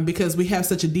 because we have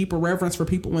such a deeper reverence for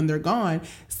people when they're gone.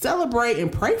 Celebrate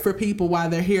and pray for people while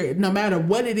they're here, no matter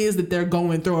what it is that they're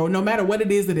going through, or no matter what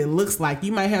it is that it looks like.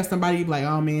 You might have somebody like,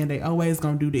 oh man, they always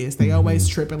gonna do this. They always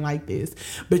tripping like this.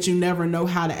 But you never know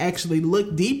how to actually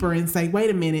look deeper and say, wait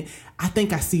a minute, I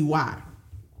think I see why.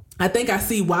 I think I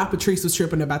see why Patrice was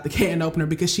tripping about the can opener,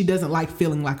 because she doesn't like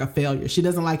feeling like a failure. She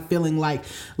doesn't like feeling like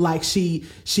she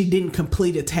didn't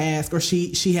complete a task, or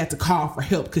she had to call for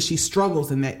help because she struggles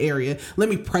in that area. Let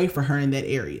me pray for her in that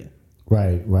area.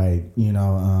 Right.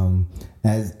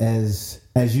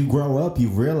 As you grow up, you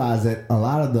realize that a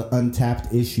lot of the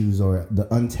untapped issues, or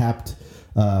the untapped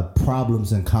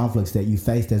problems and conflicts that you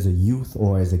faced as a youth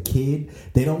or as a kid,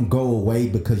 they don't go away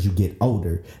because you get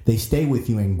older. They stay with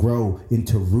you and grow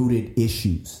into rooted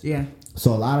issues. Yeah.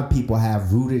 So a lot of people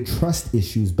have rooted trust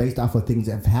issues based off of things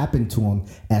that have happened to them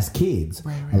as kids.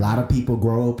 Right. A lot of people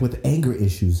grow up with anger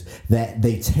issues that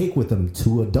they take with them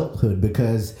to adulthood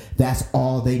because that's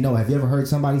all they know. Have you ever heard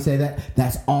somebody say that?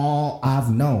 That's all I've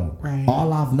known. Right.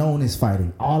 All I've known is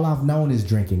fighting. All I've known is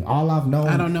drinking. All I've known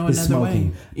is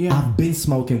smoking. Yeah. I've been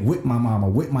smoking with my mama,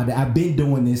 with my dad. I've been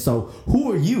doing this. So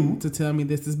who are you to tell me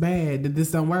this is bad, that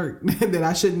this don't work, that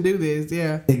I shouldn't do this?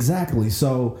 Yeah. Exactly.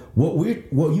 So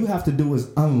what you have to do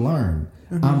is unlearn.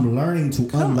 I'm learning to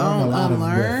unlearn a lot of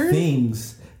the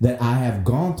things that I have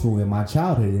gone through in my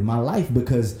childhood, in my life,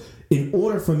 because in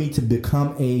order for me to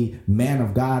become a man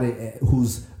of God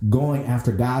who's going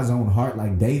after God's own heart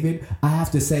like David, I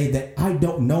have to say that I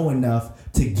don't know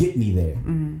enough to get me there.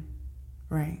 Mm-hmm.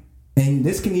 Right. And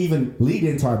this can even lead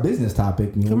into our business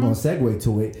topic, and we're going to segue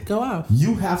to it. Go off.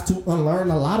 You have to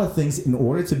unlearn a lot of things in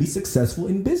order to be successful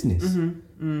in business.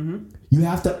 You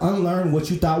have to unlearn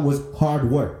what you thought was hard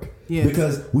work. Yes.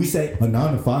 Because we say a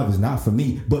 9 to 5 is not for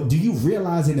me. But do you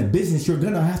realize in a business you're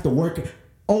going to have to work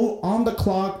on the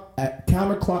clock, at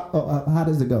counter clock? How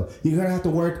does it go? You're going to have to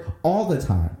work all the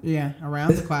time. Yeah,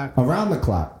 around the clock. Around the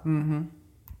clock. Mm-hmm.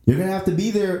 You're going to have to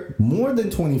be there more than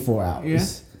 24 hours.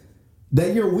 Yeah.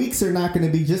 That your weeks are not going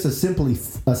to be just a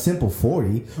simple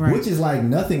 40, right, which is like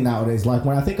nothing nowadays. Like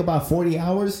when I think about 40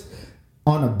 hours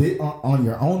on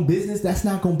your own business, that's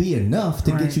not going to be enough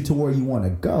to get you to where you want to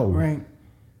go. Right.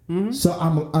 Mm-hmm. So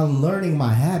I'm unlearning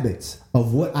my habits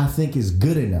of what I think is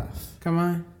good enough. Come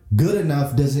on. Good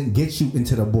enough doesn't get you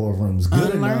into the boardrooms.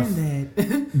 Good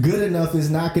enough is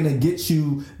not going to get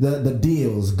you the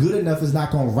deals. Good enough is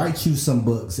not going to write you some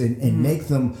books and make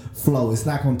them flow. It's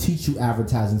not going to teach you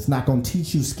advertising. It's not going to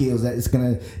teach you skills that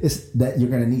that you're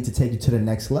going to need to take you to the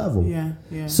next level. Yeah,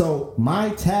 yeah. So my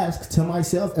task to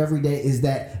myself every day is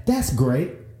that's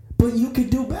great, but you could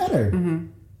do better. Mm-hmm.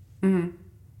 Mm-hmm.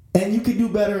 And you could do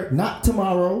better not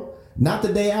tomorrow, not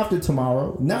the day after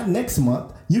tomorrow, not next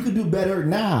month. You could do better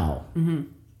now. Mm-hmm.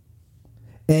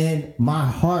 And my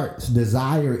heart's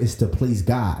desire is to please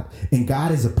God. And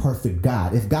God is a perfect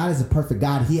God. If God is a perfect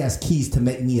God, he has keys to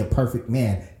make me a perfect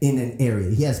man in an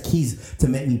area. He has keys to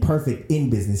make me perfect in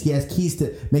business. He has keys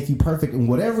to make you perfect in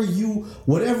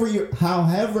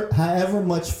however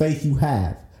much faith you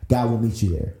have, God will meet you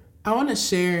there. I want to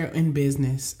share in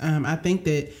business. I think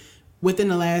that within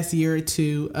the last year or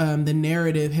two, the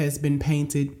narrative has been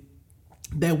painted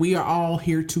that we are all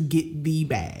here to get the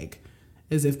bag,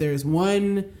 as if there's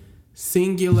one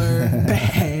singular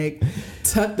bag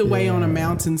tucked away on a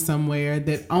mountain somewhere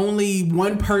that only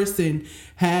one person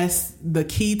has the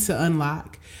key to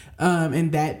unlock,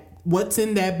 and that what's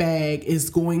in that bag is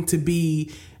going to be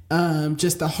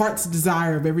just the heart's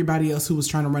desire of everybody else who was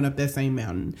trying to run up that same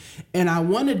mountain. And I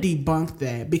want to debunk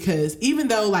that, because even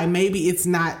though like maybe it's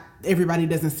not, everybody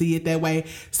doesn't see it that way,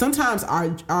 sometimes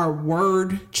our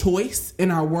word choice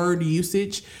and our word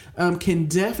usage can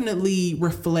definitely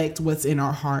reflect what's in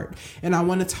our heart. And I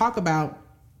want to talk about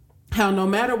how no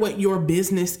matter what your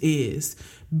business is,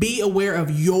 be aware of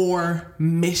your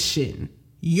mission.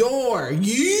 Right.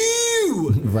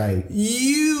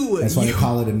 That's why they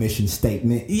call it a mission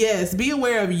statement. Yes. Be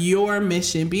aware of your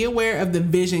mission. Be aware of the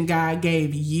vision God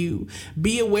gave you.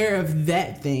 Be aware of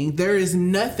that thing. There is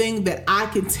nothing that I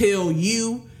can tell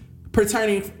you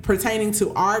pertaining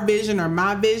to our vision or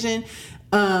my vision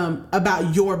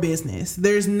about your business.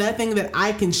 There's nothing that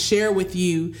I can share with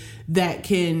you that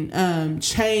can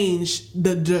change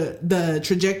the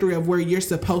trajectory of where you're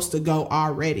supposed to go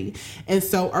already. And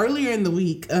so earlier in the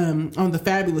week, on the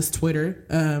fabulous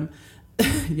Twitter,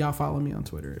 y'all follow me on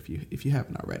Twitter if you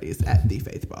haven't already. It's at The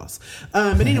Faith Boss.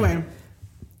 But anyway.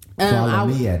 Follow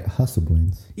me at Hustle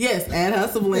Blends. Yes, at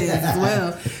Hustle Blends as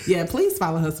well. Yeah, please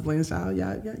follow Hustle Blends, y'all.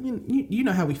 You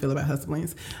know how we feel about Hustle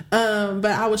Blends. But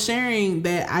I was sharing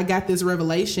that I got this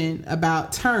revelation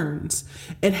about turns,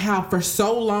 and how for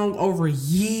so long, over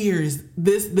years,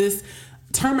 this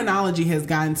terminology has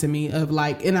gotten to me of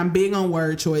like, and I'm big on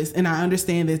word choice, and I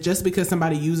understand that just because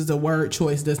somebody uses a word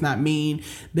choice does not mean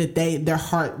that their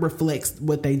heart reflects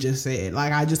what they just said.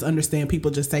 Like, I just understand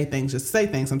people just say things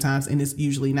sometimes, and it's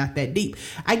usually not that deep.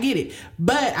 I get it.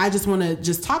 But I just want to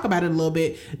just talk about it a little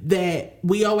bit, that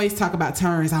we always talk about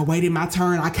turns. I waited my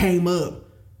turn. I came up.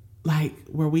 Like,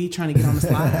 were we trying to get on the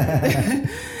slide?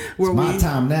 It's my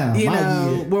time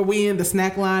now. Were we in the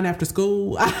snack line after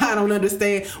school? I don't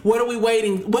understand. What are we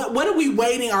waiting? What are we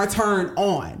waiting our turn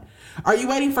on? Are you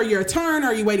waiting for your turn, or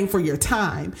are you waiting for your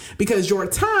time? Because your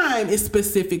time is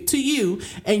specific to you,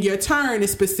 and your turn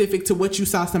is specific to what you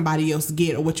saw somebody else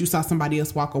get or what you saw somebody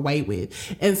else walk away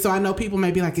with. And so I know people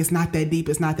may be like, it's not that deep,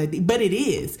 but it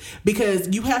is,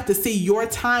 because you have to see your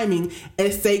timing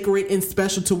as sacred and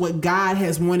special to what God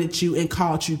has wanted you and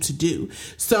called you to do.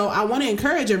 So I want to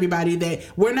encourage everybody that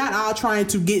we're not all trying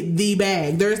to get the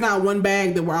bag. There's not one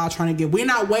bag that we're all trying to get. We're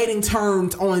not waiting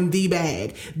turns on the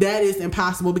bag. That is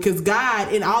impossible, because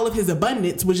God, in all of his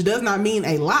abundance, which does not mean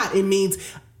a lot, it means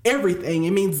everything.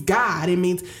 It means God. It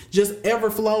means just ever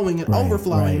flowing and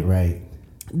overflowing. Right.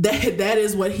 That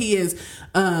is what he has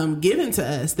given to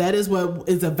us. That is what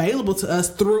is available to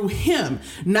us through him,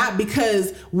 not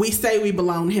because we say we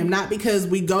belong to him, not because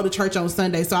we go to church on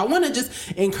Sunday. So I want to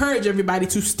just encourage everybody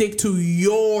to stick to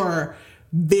your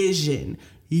vision,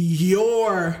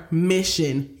 your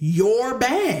mission, your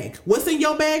bag. What's in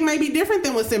your bag may be different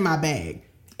than what's in my bag.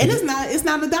 And it's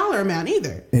not a dollar amount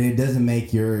either. And it doesn't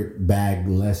make your bag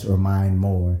less or mine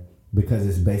more, because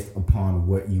it's based upon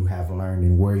what you have learned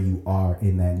and where you are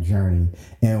in that journey.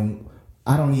 And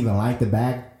I don't even like the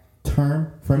bag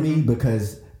term for me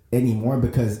because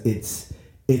it's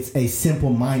a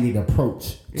simple-minded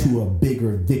approach to a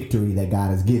bigger victory that God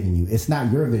has given you. It's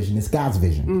not your vision, it's God's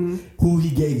vision, who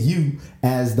he gave you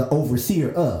as the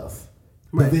overseer of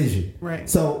the vision. Right.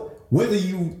 So whether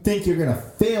you think you're going to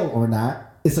fail or not,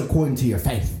 it's according to your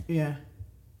faith. Yeah.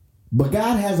 But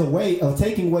God has a way of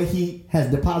taking what he has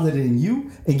deposited in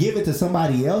you and give it to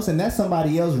somebody else, and that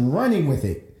somebody else running with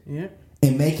it. Yeah.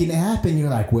 And making it happen. You're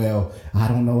like, well, I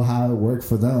don't know how it worked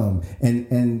for them.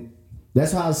 And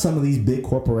that's how some of these big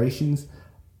corporations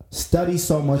study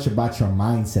so much about your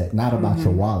mindset, not about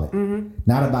your wallet,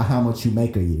 not about how much you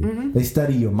make a year. They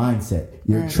study your mindset,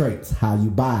 your traits, how you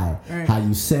buy, how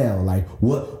you sell. Like,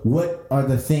 what are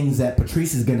the things that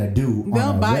Patrice is going to do?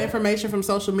 They'll buy information from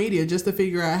social media just to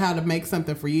figure out how to make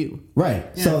something for you. Right.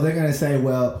 Yeah. So they're going to say,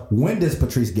 well, when does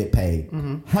Patrice get paid?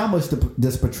 How much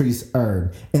does Patrice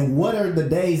earn? And what are the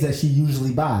days that she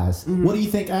usually buys? What do you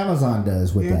think Amazon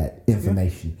does with that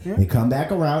information? They come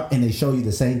back around and they show you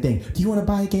the same thing. Do you want to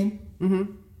buy again?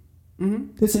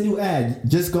 It's a new ad.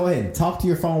 Just go ahead and talk to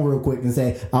your phone real quick and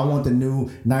say, I want the new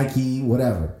Nike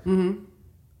whatever.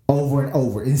 Over and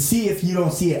over, and see if you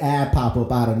don't see an ad pop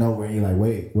up out of nowhere and you're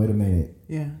like, wait a minute.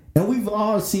 Yeah. And we've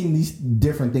all seen these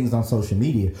different things on social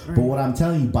media, but what I'm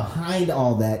telling you behind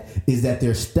all that is that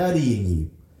they're studying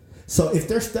you. So if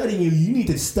they're studying you, you need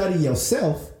to study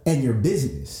yourself and your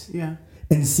business. Yeah.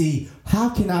 And see, how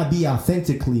can I be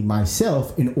authentically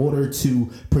myself in order to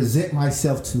present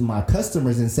myself to my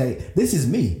customers and say, this is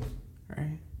me.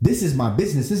 Right. This is my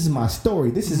business. This is my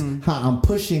story. This is how I'm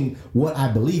pushing what I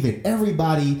believe in.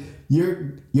 Everybody,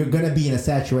 you're going to be in a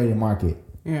saturated market.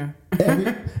 Yeah.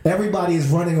 Everybody is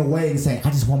running away and saying,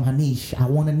 I just want my niche. I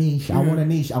want a niche. I want a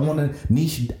niche. I want a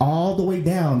niche all the way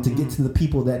down to get to the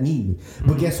people that need me.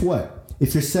 But guess what?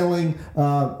 if you're selling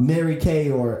Mary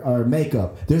Kay or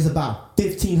makeup, there's about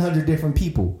 1,500 different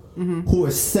people who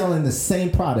are selling the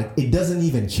same product. It doesn't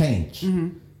even change.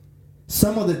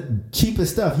 Some of the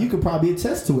cheapest stuff, you could probably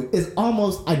attest to it, is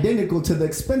almost identical to the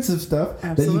expensive stuff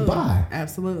that you buy.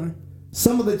 Absolutely.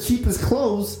 Some of the cheapest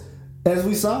clothes, as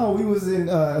we saw, we was in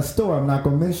a store, I'm not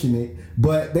going to mention it,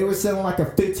 but they were selling like a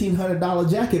 $1,500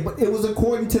 jacket, but it was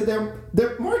according to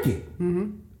their market.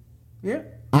 Yeah.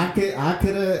 I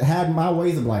could have had my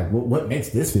ways of like, well, what makes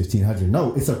this $1,500?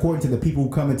 No, it's according to the people who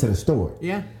come into the store.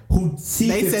 Yeah. Who see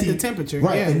they set the temperature.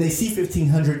 Right, yeah. and they see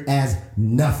 $1,500 as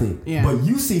nothing. Yeah. But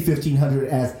you see $1,500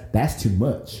 as that's too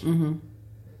much.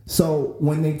 So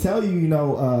when they tell you,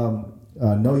 know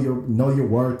your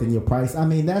worth and your price, I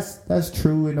mean that's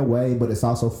true in a way, but it's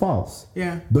also false.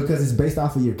 Yeah. Because it's based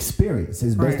off of your experience.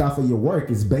 It's based off of your work.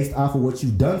 It's based off of what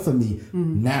you've done for me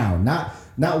now,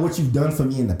 not what you've done for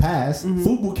me in the past.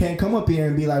 FUBU can't come up here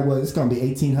and be like, well, it's going to be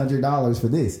 $1,800 for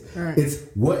this. Right. It's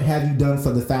what have you done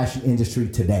for the fashion industry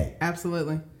today?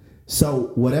 Absolutely.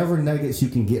 So whatever nuggets you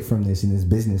can get from this in this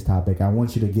business topic, I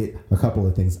want you to get a couple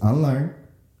of things. Unlearn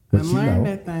what you know.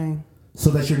 That thing. So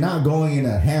that you're not going in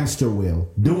a hamster wheel,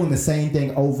 doing the same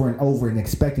thing over and over and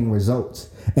expecting results.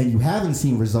 And you haven't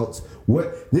seen results.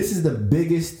 This is the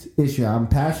biggest issue. I'm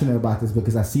passionate about this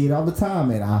because I see it all the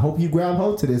time. And I hope you grab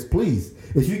hold to this, please.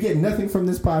 If you get nothing from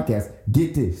this podcast,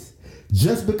 get this.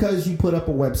 Just because you put up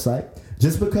a website,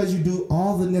 just because you do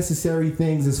all the necessary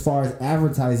things as far as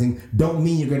advertising, don't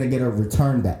mean you're going to get a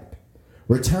return back.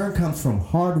 Return comes from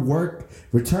hard work.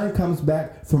 Return comes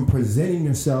back from presenting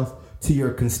yourself to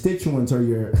your constituents or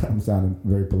your, I'm sounding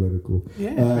very political.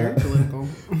 Yeah, very political.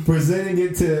 Presenting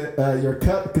it to your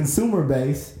consumer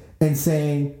base and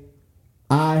saying,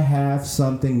 I have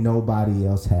something nobody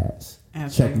else has.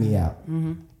 Absolutely. Check me out.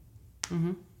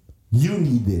 You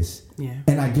need this. Yeah.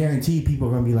 And I guarantee people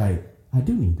are going to be like, I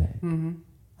do need that.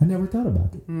 I never thought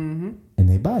about it. And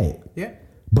they buy it. Yeah.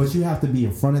 But you have to be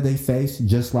in front of their face,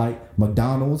 just like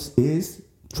McDonald's is.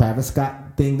 Travis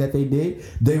Scott thing that they did,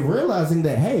 they're realizing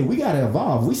that, hey, we got to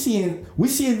evolve. We seeing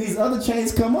these other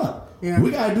chains come up. Yeah.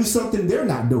 We got to do something they're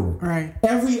not doing. Right.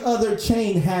 Every other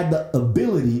chain had the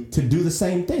ability to do the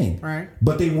same thing. Right.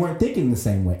 But they weren't thinking the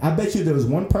same way. I bet you there was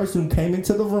one person who came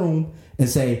into the room and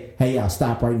say, hey, y'all,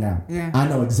 stop right now. Yeah. I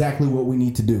know exactly what we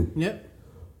need to do. Yep.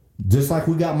 Just like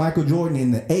we got Michael Jordan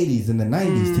in the 80s and the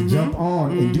 90s to jump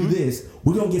on and do this,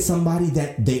 we're going to get somebody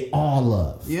that they all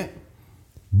love. Yep.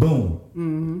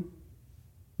 Boom.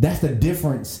 That's the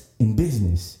difference in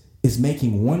business. It's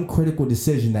making one critical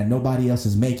decision that nobody else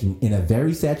is making in a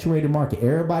very saturated market.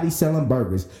 Everybody's selling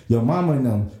burgers. Your mama and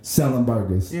them selling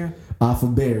burgers. Yeah. Off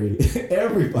of Berry.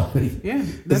 Everybody. Yeah.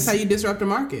 That's how you disrupt the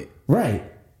market. Right.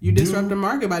 You disrupt the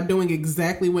market by doing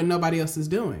exactly what nobody else is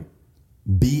doing.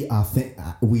 Be authentic.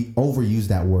 We overuse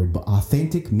that word, but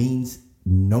authentic means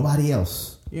nobody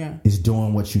else is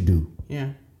doing what you do.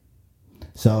 Yeah.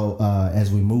 So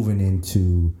as we're moving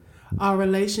into our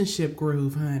relationship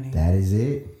groove, honey. That is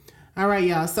it. All right,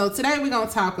 y'all. So today we're going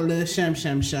to talk a little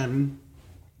shum.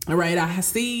 All right. I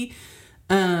see.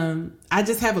 I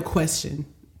just have a question.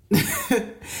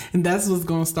 And that's what's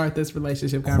going to start this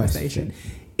relationship conversation.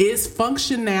 Is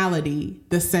functionality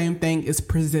the same thing as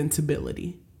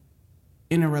presentability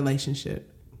in a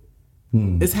relationship?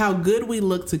 Is how good we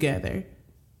look together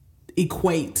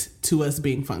equate to us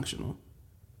being functional?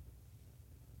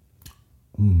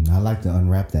 I like to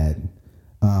unwrap that.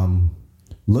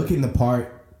 Looking the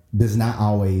part does not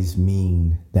always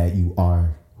mean that you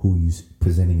are who you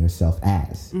presenting yourself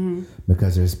as.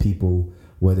 Because there's people,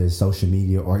 whether it's social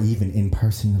media or even in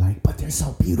person, like, but they're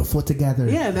so beautiful together.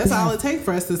 Yeah, that's all it takes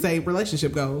for us to say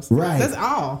relationship goals. Right. That's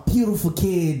all. Beautiful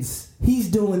kids. He's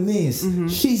doing this.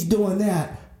 She's doing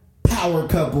that. Power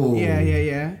couple.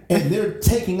 Yeah. And they're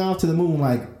taking off to the moon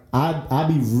like, I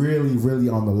be really, really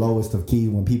on the lowest of key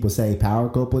when people say power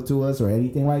couple to us or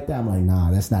anything like that. I'm like,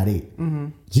 nah, that's not it.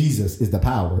 Jesus is the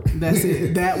power. That's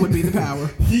it. That would be the power.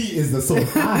 He is the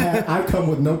source. I come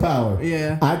with no power.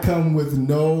 Yeah. I come with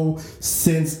no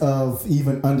sense of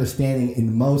even understanding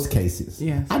in most cases.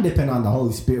 Yeah. I depend on the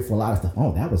Holy Spirit for a lot of stuff.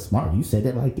 Oh, that was smart. You said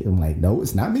that like that. I'm like, no,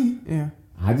 it's not me. Yeah.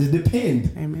 I just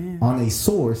depend on a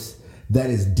source that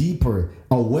is deeper,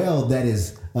 a well that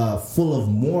is full of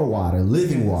more water,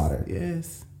 living water.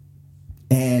 Yes.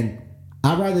 And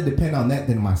I'd rather depend on that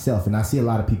than myself. And I see a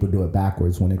lot of people do it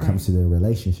backwards when it comes to their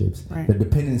relationships. Right. The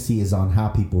dependency is on how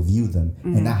people view them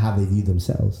and not how they view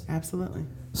themselves. Absolutely.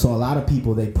 So a lot of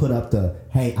people, they put up the,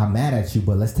 hey, I'm mad at you,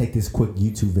 but let's take this quick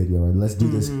YouTube video or let's do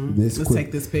this Let's quick.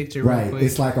 take this picture Right. real quick.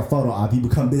 It's like a photo op. You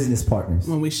become business partners.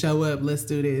 When we show up, let's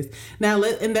do this. Now,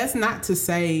 and that's not to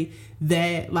say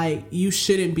that like you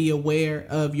shouldn't be aware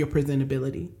of your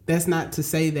presentability. That's not to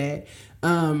say that.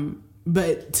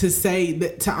 But to say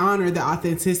that, to honor the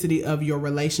authenticity of your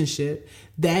relationship,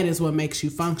 that is what makes you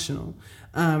functional.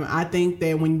 I think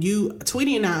that when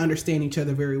Tweety and I understand each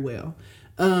other very well.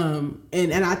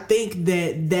 And I think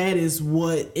that is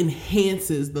what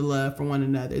enhances the love for one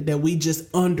another, that we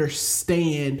just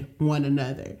understand one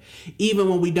another, even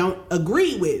when we don't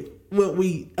agree with what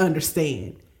we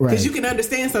understand. Because you can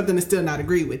understand something and still not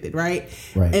agree with it, right?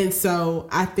 And so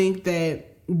I think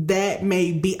that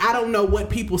may be, I don't know what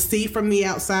people see from the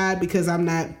outside, because I've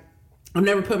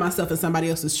never put myself in somebody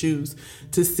else's shoes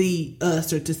to see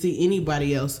us or to see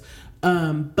anybody else.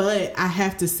 But I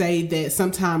have to say that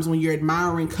sometimes when you're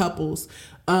admiring couples,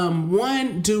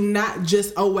 one, do not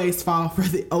just always fall for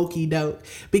the okie doke,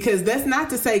 because that's not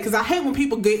to say, because I hate when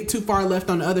people get too far left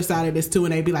on the other side of this too,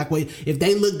 and they be like, well, if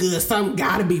they look good, something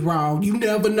gotta be wrong. You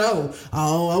never know.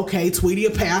 Oh, okay, Tweety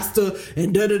a pastor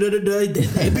and they be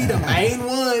the main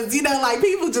ones. You know, like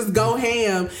people just go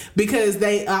ham because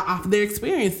they off of their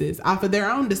experiences, off of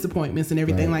their own disappointments and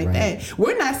everything that.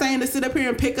 We're not saying to sit up here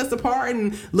and pick us apart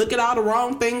and look at all the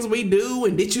wrong things we do.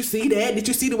 And did you see that? Did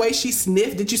you see the way she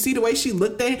sniffed? Did you see the way she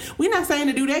looked? We're not saying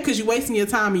to do that, because you're wasting your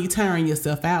time and you're tiring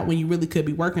yourself out when you really could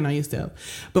be working on yourself.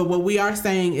 But what we are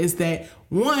saying is that,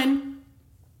 one,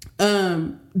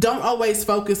 don't always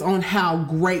focus on how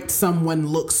great someone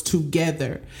looks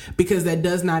together, because that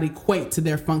does not equate to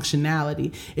their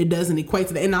functionality. It doesn't equate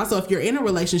to that. And also, if you're in a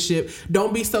relationship,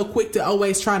 don't be so quick to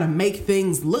always try to make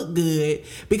things look good,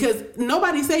 because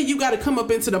nobody say you got to come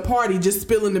up into the party just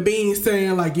spilling the beans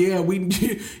saying like, yeah, we,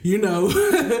 you know,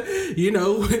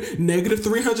 negative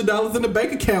 $300 in the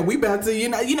bank account. We about to, you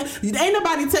know, ain't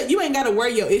nobody you ain't got to wear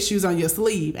your issues on your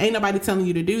sleeve. Ain't nobody telling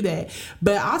you to do that.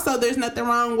 But also, there's nothing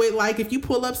wrong with, like, if you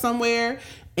pull up somewhere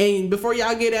and before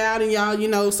y'all get out and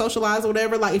y'all, socialize or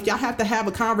whatever, like if y'all have to have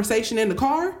a conversation in the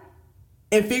car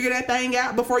and figure that thing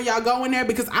out before y'all go in there,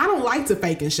 because I don't like to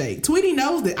fake and shake. Tweety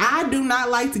knows that I do not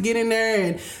like to get in there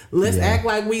and let's act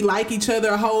like we like each other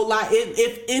a whole lot.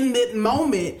 If in that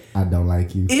moment, I don't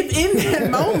like you. If in that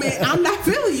moment, I'm not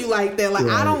feeling you like that. Like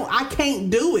I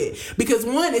can't do it, because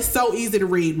one, it's so easy to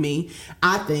read me.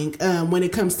 I think when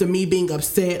it comes to me being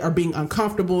upset or being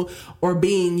uncomfortable or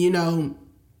being,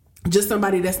 just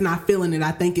somebody that's not feeling it,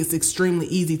 I think it's extremely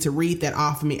easy to read that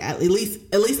off of me. At least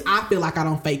I feel like I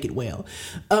don't fake it well.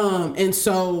 And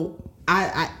so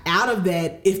I out of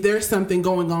that, if there's something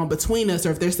going on between us,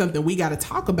 or if there's something we got to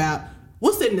talk about, we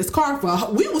will sit in this car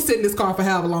for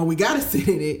however long we got to sit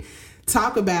in it,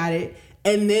 talk about it,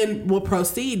 and then we'll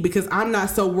proceed, because I'm not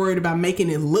so worried about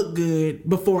making it look good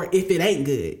before if it ain't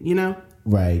good,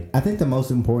 Right. I think the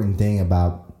most important thing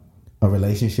about a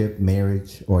relationship,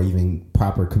 marriage, or even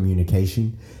proper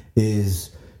communication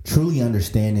is truly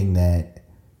understanding that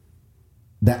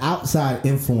the outside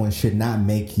influence should not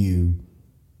make you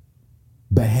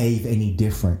behave any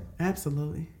different.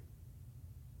 Absolutely.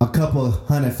 A couple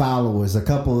 100 followers, a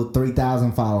couple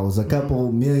 3,000 followers, a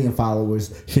couple million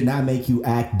followers should not make you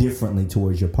act differently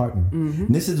towards your partner.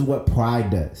 And this is what pride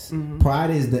does.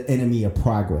 Pride is the enemy of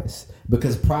progress,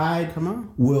 because pride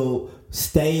will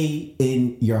stay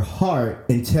in your heart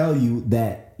and tell you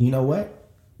that, you know what?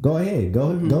 Go ahead.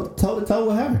 Go toe to toe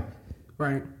with her.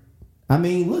 Right. I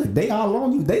mean, look, they all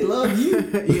on you. They love you.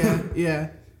 Yeah.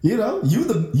 You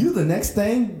the next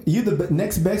thing. You the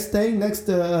next best thing. Next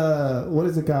to what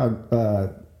is it called?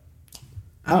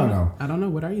 I don't know. I don't know.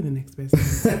 What are you the next best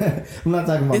thing? I'm not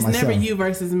talking about it's myself. Never you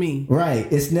versus me.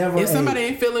 Right. It's never. If somebody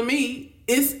ain't feeling me,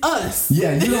 it's us.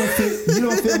 Yeah. You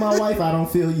don't feel my wife. I don't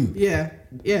feel you.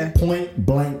 Yeah. Point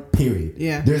blank. Period.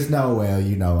 Yeah. There's no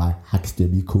I can still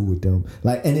be cool with them.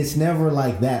 Like, and it's never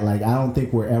like that. Like, I don't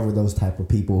think we're ever those type of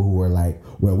people who are like,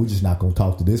 well, we're just not gonna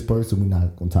talk to this person. We're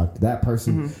not gonna talk to that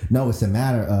person. No, it's a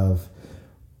matter of,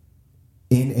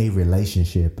 in a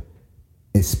relationship,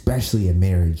 especially a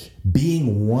marriage,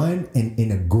 being one and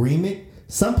in agreement.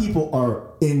 Some people are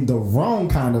in the wrong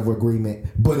kind of agreement,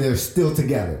 but they're still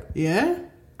together. Yeah.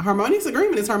 Harmonious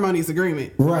agreement is harmonious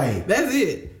agreement. Right. That's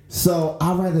it. So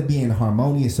I'd rather be in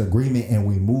harmonious agreement, and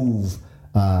we move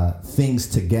things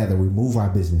together. We move our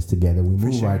business together. We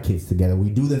move our kids together. We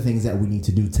do the things that we need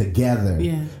to do together.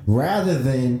 Yeah. Rather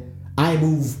than I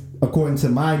move according to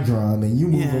my drum and you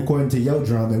move according to your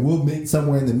drum, and we'll meet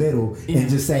somewhere in the middle and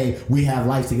just say we have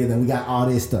life together and we got all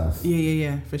this stuff.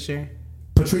 Yeah, for sure.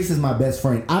 Patrice is my best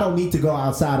friend. I don't need to go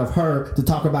outside of her to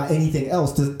talk about anything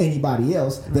else to anybody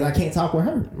else that I can't talk with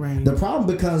her. Right. The problem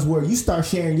becomes where you start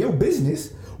sharing your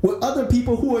business with other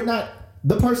people who are not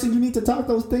the person you need to talk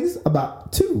those things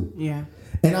about too. Yeah.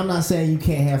 And I'm not saying you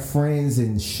can't have friends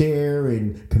and share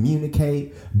and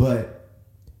communicate, but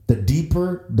the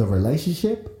deeper the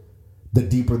relationship, the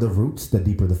deeper the roots, the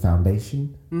deeper the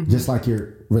foundation. Just like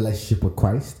your relationship with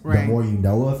Christ, the more you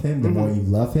know of him, the more you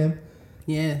love him.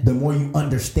 Yeah. The more you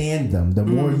understand them, the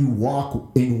more you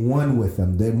walk in one with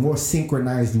them, the more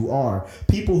synchronized you are.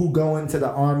 People who go into the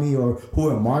army or who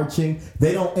are marching,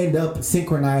 they don't end up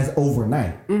synchronized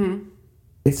overnight.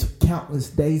 It's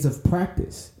countless days of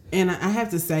practice. And I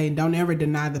have to say, don't ever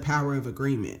deny the power of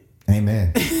agreement.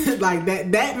 Amen. Like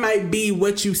that might be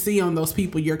what you see on those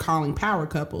people you're calling power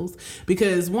couples.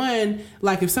 Because one,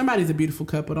 like if somebody's a beautiful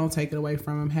couple, don't take it away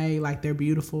from them. Hey, like they're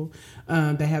beautiful.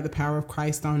 They have the power of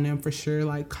Christ on them for sure.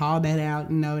 Like call that out,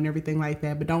 and everything like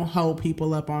that. But don't hold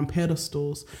people up on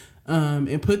pedestals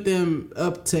and put them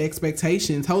up to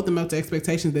expectations. Hold them up to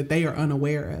expectations that they are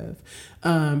unaware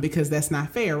of, because that's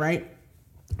not fair, right?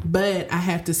 But I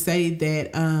have to say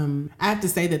that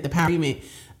the power agreement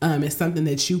is something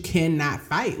that you cannot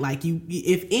fight. Like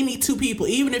if any two people,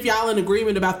 even if y'all in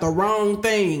agreement about the wrong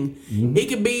thing, it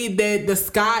could be that the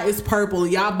sky is purple.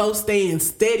 Y'all both staying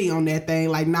steady on that thing.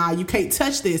 Like, nah, you can't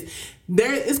touch this.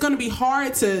 It's going to be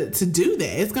hard to do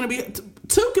that. It's going to be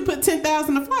two could put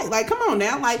 10,000 to flight. Like, come on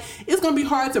now. Like, it's going to be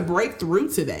hard to break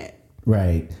through to that.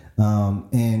 Right.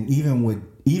 And even when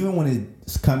you're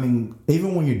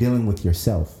dealing with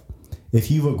yourself,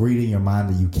 if you've agreed in your mind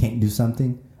that you can't do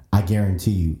something, I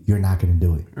guarantee you're not going to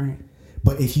do it. Right.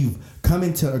 But if you've come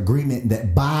into agreement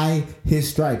that by his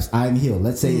stripes I'm healed,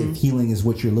 let's say if healing is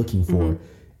what you're looking for,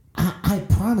 I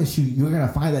promise you're going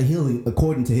to find that healing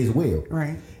according to his will.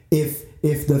 Right.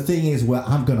 If the thing is, well,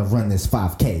 I'm going to run this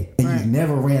 5K and you've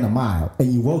never ran a mile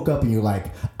and you woke up and you're like,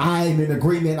 I'm in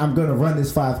agreement, I'm going to run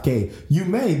this 5K. You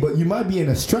may, but you might be in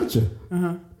a stretcher.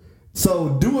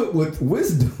 So do it with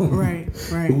wisdom. Right.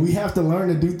 We have to learn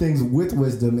to do things with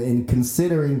wisdom, and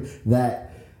considering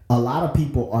that a lot of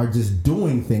people are just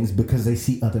doing things because they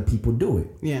see other people do it.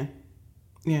 Yeah.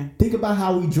 Think about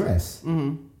how we dress.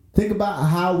 Think about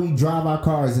how we drive our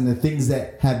cars and the things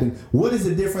that have been. What is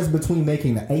the difference between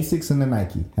making the Asics and the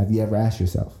Nike? Have you ever asked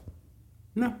yourself?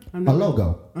 No. A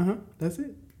logo. That's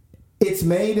it. It's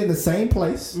made in the same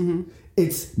place.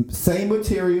 It's same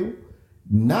material.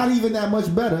 Not even that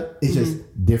much better. It's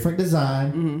just different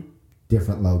design,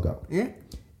 different logo. Yeah.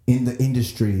 In the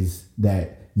industries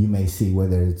that you may see,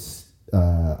 whether it's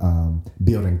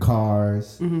building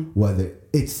cars, whether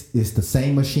it's the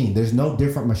same machine. There's no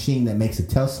different machine that makes a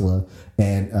Tesla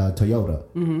and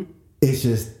Toyota. It's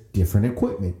just different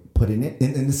equipment. Putting it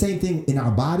in the same thing in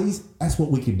our bodies. That's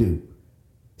what we could do.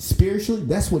 Spiritually,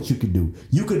 that's what you can do.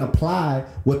 You can apply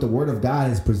what the Word of God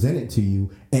has presented to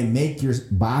you and make your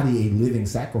body a living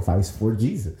sacrifice for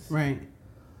Jesus. Right.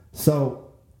 So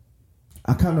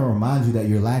I kind of remind you that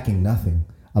you're lacking nothing.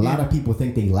 A lot of people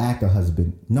think they lack a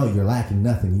husband. No, you're lacking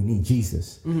nothing. You need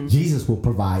Jesus. Jesus will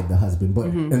provide the husband. But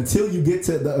until you get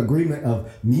to the agreement of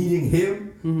meeting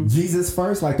him, Jesus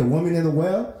first, like the woman in the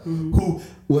well, who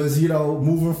was,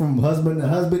 moving from husband to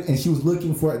husband, and she was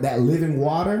looking for that living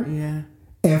water. Yeah.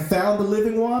 And found the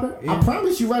living water. Yeah. I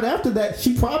promise you, right after that,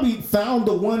 she probably found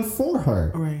the one for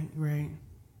her. Right.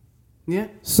 Yeah.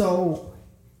 So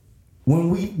when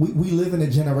we live in a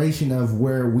generation of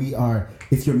where we are,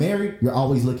 if you're married, you're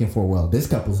always looking for, well, this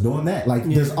couple's doing that. Like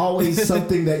there's always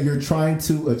something that you're trying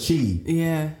to achieve.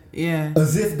 Yeah.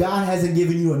 As if God hasn't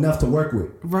given you enough to work with.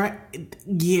 Right.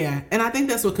 Yeah. And I think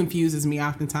that's what confuses me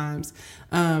oftentimes.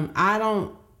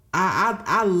 I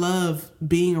love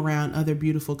being around other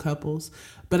beautiful couples,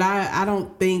 but I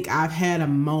don't think I've had a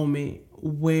moment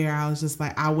where I was just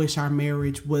like, I wish our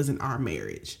marriage wasn't our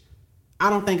marriage. I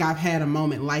don't think I've had a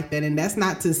moment like that. And that's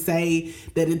not to say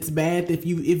that it's bad if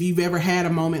you've ever had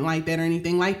a moment like that or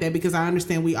anything like that, because I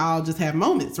understand we all just have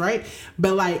moments, right?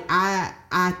 But like,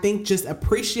 I think just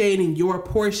appreciating your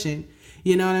portion,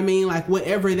 you know what I mean? Like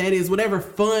whatever that is, whatever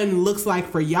fun looks like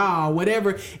for y'all,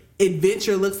 whatever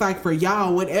adventure looks like for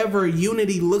y'all, whatever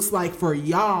unity looks like for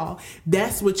y'all,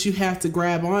 that's what you have to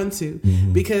grab onto.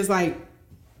 Because like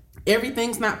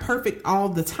everything's not perfect all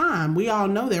the time. We all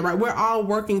know that, right? We're all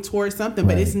working towards something,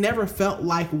 but it's never felt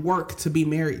like work to be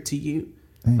married to you.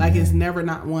 Amen. Like it's never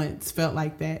not once felt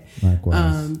like that.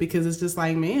 Likewise. Because it's just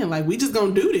like, man, like we just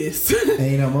gonna do this.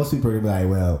 And you know, most people are gonna be like,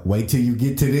 well, wait till you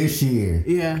get to this year.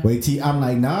 Yeah. Wait till I'm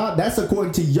like, nah, that's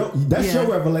according to your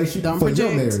your revelation don't for project.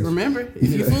 your marriage. Remember,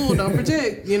 if you fool, don't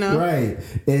project, you know? Right.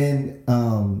 And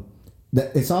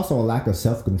it's also a lack of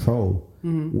self-control.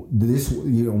 This,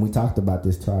 you know, we talked about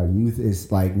this to our youth.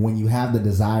 It's like when you have the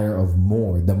desire of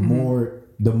more, the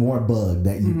more bug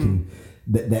that you can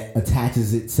that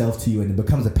attaches itself to you and it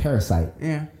becomes a parasite.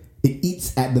 Yeah. It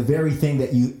eats at the very thing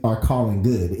that you are calling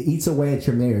good. It eats away at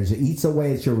your marriage. It eats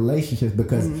away at your relationships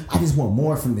because I just want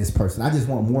more from this person. I just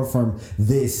want more from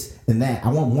this and that.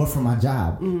 I want more from my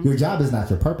job. Your job is not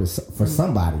your purpose for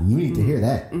somebody. You need to hear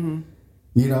that.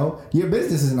 You know, your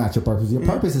business is not your purpose. Your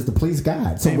purpose is to please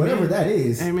God. So Amen. whatever that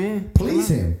is, Amen. Please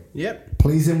Him. Yep.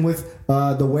 Please Him with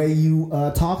the way you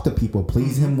talk to people.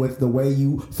 Please Him with the way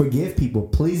you forgive people.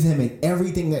 Please Him in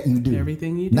everything that you do.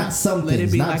 Everything you do. Not some Let things,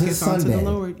 it be not like just it's unto Sunday. the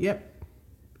Lord. Yep.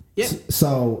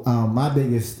 So my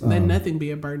biggest... Let nothing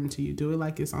be a burden to you. Do it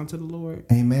like it's unto the Lord.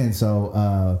 Amen.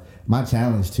 So my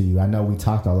challenge to you, I know we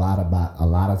talked a lot about a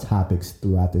lot of topics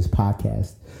throughout this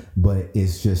podcast, but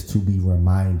it's just to be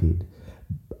reminded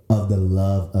of the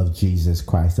love of Jesus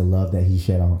Christ, the love that He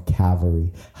shed on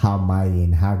Calvary, how mighty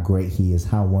and how great He is,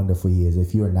 how wonderful He is.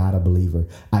 If you're not a believer,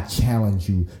 I challenge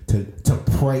you to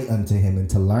pray unto Him and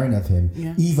to learn of Him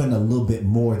even a little bit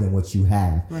more than what you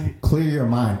have. Right. Clear your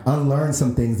mind, unlearn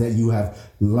some things that you have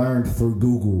learned through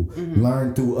Google,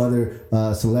 learn through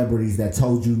other celebrities that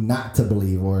told you not to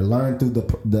believe, or learn through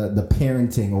the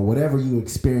parenting or whatever you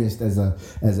experienced as an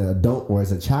adult or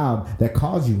as a child that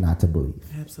caused you not to believe.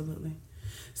 Absolutely.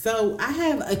 So I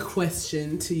have a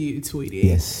question to you, Tweety.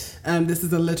 Yes. This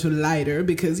is a little lighter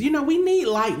because, you know, we need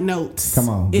light notes. Come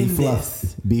on, be fluffy.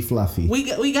 Be fluffy.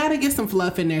 We got to get some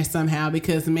fluff in there somehow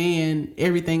because, man,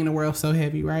 everything in the world's so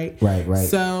heavy, right? Right.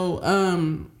 So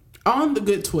on the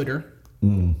good Twitter,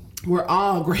 where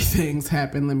all great things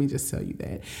happen, let me just tell you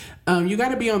that. You got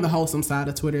to be on the wholesome side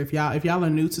of Twitter. If y'all are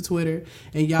new to Twitter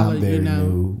and y'all are,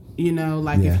 you know,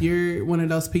 like if you're one of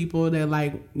those people that,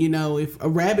 like, you know, if a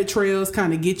rabbit trails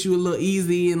kind of get you a little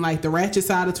easy, and like the ratchet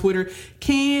side of Twitter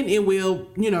will,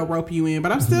 you know, rope you in.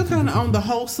 But I'm still kind of on the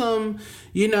wholesome,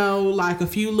 you know, like a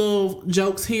few little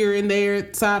jokes here and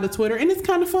there side of Twitter. And it's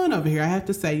kind of fun over here, I have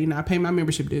to say. You know, I pay my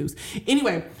membership dues.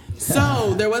 Anyway,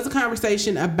 so there was a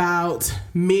conversation about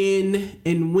men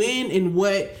and when and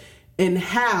what and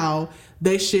how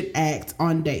they should act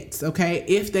on dates, okay?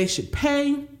 If they should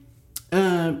pay,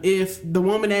 if the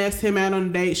woman asked him out on a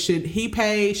date, should he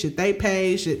pay? Should they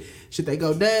pay? Should they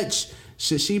go Dutch?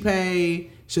 Should she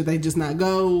pay? Should they just not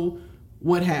go?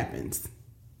 What happens?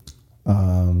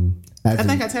 I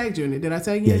think I tagged you in it. Did I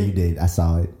tag you? Yeah, you did. I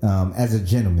saw it. As a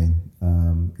gentleman,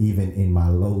 even in my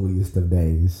lowliest of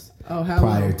days,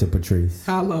 prior to Patrice.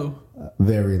 How low?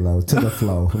 Very low, to the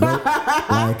flow.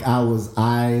 Like I was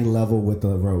eye level with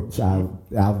the roach.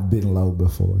 I've been low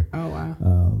before. Oh wow.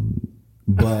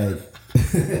 But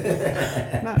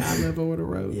not eye level with a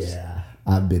roach. Yeah,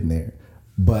 I've been there.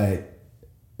 But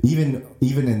even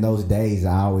in those days,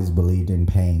 I always believed in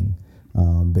paying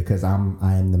because I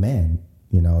am the man.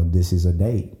 You know, this is a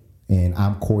date, and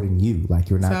I'm courting you. Like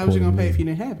you're not. So how was you gonna pay if you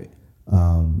didn't have it?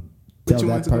 Tell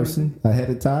that person ahead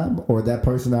of time, or that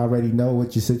person already know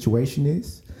what your situation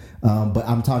is. But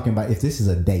I'm talking about if this is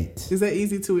a date. Is that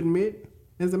easy to admit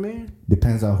as a man?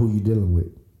 Depends on who you're dealing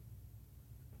with.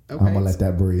 Okay. I'm gonna let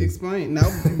that breathe. Explain. No,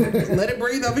 let it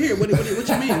breathe over here. What you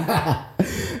mean?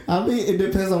 I mean, it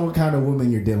depends on what kind of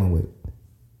woman you're dealing with.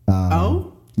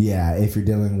 Yeah, if you're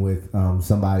dealing with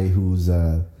somebody who's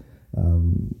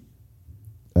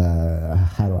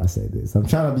how do I say this? I'm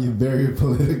trying to be very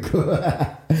political.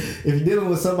 If you're dealing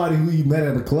with somebody who you met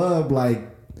at a club, like,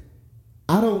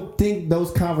 I don't think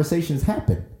those conversations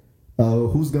happen.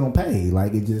 Who's gonna pay?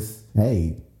 Like, it just,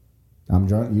 hey, I'm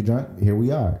drunk, you're drunk, here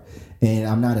we are. And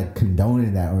I'm not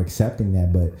condoning that or accepting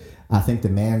that, but I think the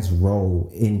man's role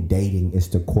in dating is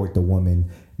to court the woman,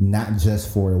 not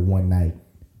just for one night.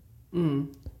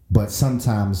 But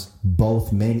sometimes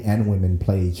both men and women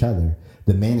play each other.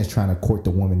 The man is trying to court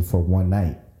the woman for one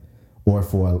night or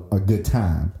for a good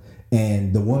time.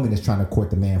 And the woman is trying to court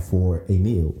the man for a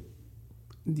meal.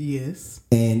 Yes.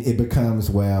 And it becomes,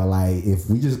 well, like, if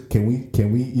we just, can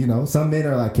we, you know, some men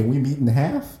are like, can we meet in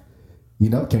half? You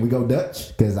know, can we go Dutch?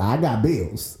 Because I got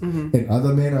bills. And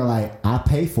other men are like, I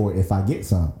pay for it if I get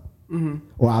some.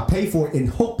 Or I pay for it in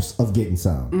hopes of getting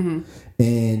some.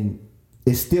 And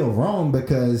it's still wrong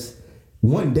because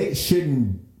one date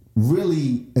shouldn't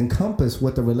really encompass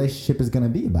what the relationship is going to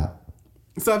be about.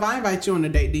 So if I invite you on a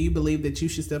date, do you believe that you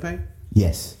should still pay?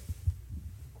 Yes.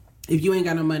 If you ain't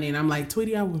got no money, and I'm like,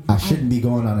 Tweety, I shouldn't be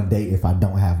going on a date if I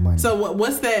don't have money. So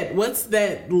what's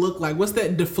that look like? What's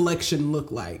that deflection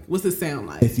look like? What's it sound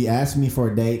like? If you ask me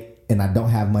for a date and I don't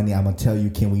have money, I'm gonna tell you,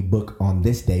 can we book on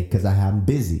this day? Because I'm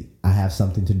busy. I have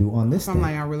something to do on this day. I'm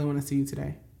like, I really want to see you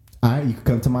today. All right, you can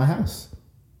come to my house.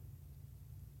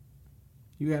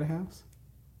 You got a house?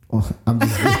 Well,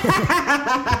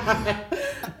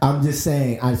 I'm just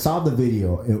saying, I saw the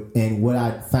video, and what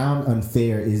I found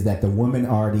unfair is that the woman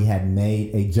already had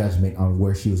made a judgment on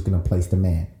where she was going to place the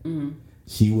man. Mm-hmm.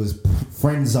 She was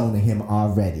friend zoning him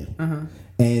already. Uh-huh.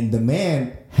 And the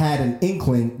man had an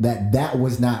inkling that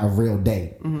was not a real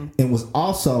date. Mm-hmm. And was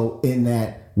also in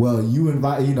that, well, you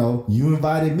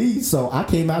invited me, so I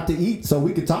came out to eat so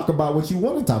we could talk about what you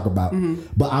want to talk about. Mm-hmm.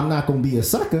 But I'm not going to be a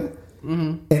sucker.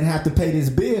 Mm-hmm. And have to pay this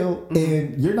bill,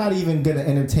 and you're not even going to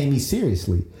entertain me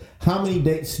seriously. How many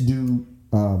dates do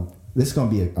this is going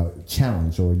to be a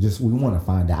challenge, or just we want to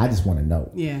find out? I just want to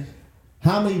know. Yeah.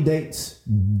 How many dates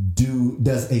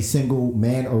does a single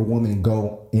man or woman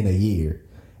go in a year,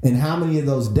 and how many of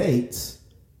those dates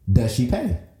does she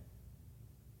pay?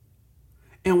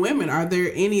 And women, are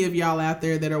there any of y'all out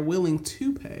there that are willing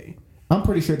to pay? I'm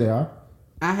pretty sure there are.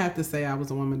 I have to say I was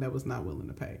a woman that was not willing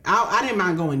to pay. I didn't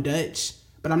mind going Dutch,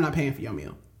 but I'm not paying for your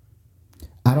meal.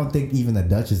 I don't think even the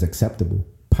Dutch is acceptable.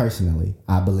 Personally,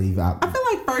 I believe I feel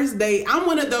like first date, I'm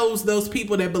one of those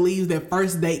people that believes that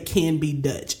first date can be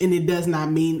Dutch, and it doesn't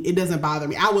bother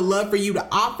me. I would love for you to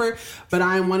offer, but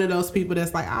I'm one of those people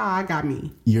that's like, I got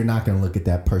me. You're not going to look at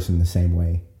that person the same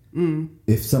way.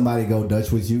 If somebody go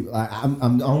Dutch with you,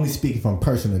 I'm only speaking from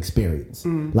personal experience.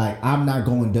 Like, I'm not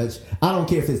going Dutch. I don't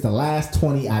care if it's the last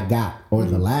 20 I got or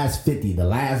the last 50, the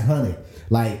last 100.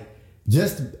 Like,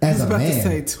 just as a man. I was about to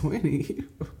say 20.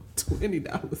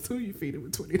 $20. Who you feeding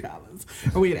with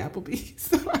 $20? Are we at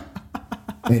Applebee's?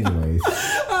 Anyways.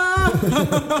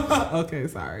 Okay,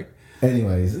 sorry.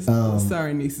 Anyways.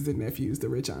 Sorry, nieces and nephews. The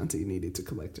rich auntie needed to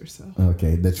collect herself.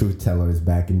 Okay, the truth teller is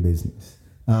back in business.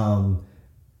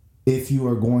 If you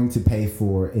are going to pay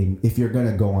if you're going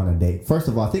to go on a date, first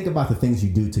of all, think about the things you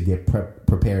do to get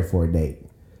prepared for a date.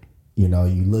 You know,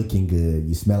 you looking good,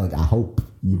 you smelling, I hope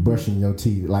you brushing your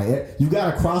teeth. Like, you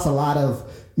got to cross a lot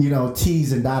of,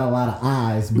 T's and dot a lot of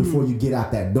I's before you get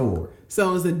out that door.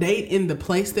 So is a date in the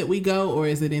place that we go, or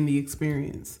is it in the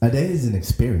experience? A date is an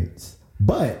experience.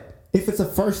 But if it's a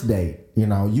first date, you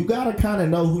got to kind of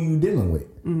know who you're dealing with.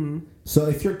 Mm-hmm. So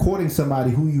if you're courting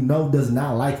somebody who does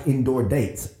not like indoor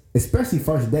dates, especially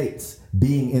first dates,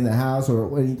 being in the house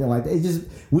or anything like that,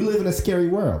 we live in a scary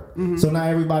world. Mm-hmm. So not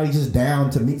everybody's just down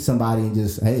to meet somebody and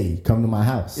just, hey, come to my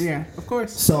house. Yeah, of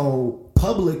course. So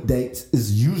public dates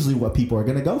is usually what people are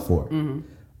going to go for. Mm-hmm.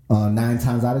 9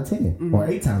 times out of 10 mm-hmm. or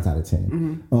 8 times out of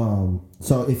 10. Mm-hmm.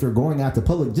 So if you're going out to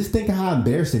public, just think of how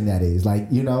embarrassing that is. Like,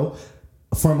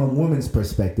 from a woman's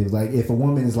perspective, like if a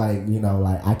woman is like,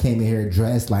 like I came in here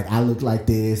dressed, like I look like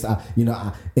this,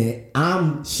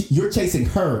 you're chasing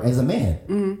her as a man.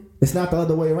 Mm-hmm. It's not the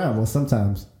other way around. Well,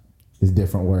 sometimes it's a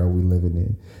different world we living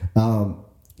in.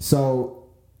 So,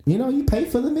 you pay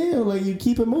for the meal, like you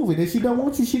keep it moving. If she don't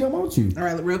want you, she don't want you. All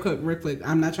right, real quick.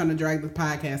 I'm not trying to drag the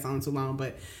podcast on too long,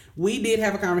 but we did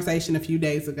have a conversation a few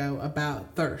days ago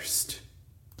about thirst.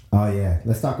 Oh yeah,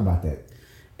 let's talk about that.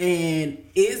 And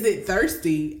is it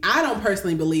thirsty? I don't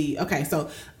personally believe. Okay, so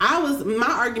my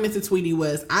argument to Tweety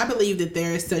was, I believe that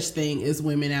there is such thing as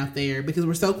women out there, because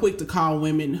we're so quick to call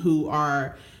women who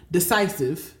are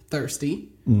decisive thirsty.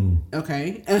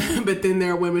 Okay. But then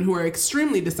there are women who are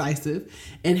extremely decisive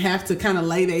and have to kind of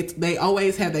they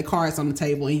always have their cards on the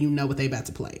table and what they about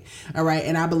to play. All right.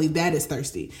 And I believe that is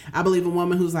thirsty. I believe a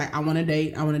woman who's like, I want to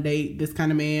date this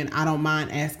kind of man. I don't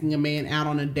mind asking a man out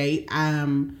on a date.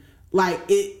 Like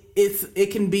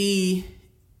it can be,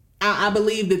 I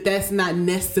believe that that's not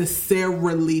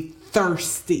necessarily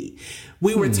thirsty.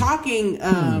 We were talking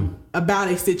about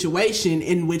a situation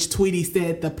in which Tweety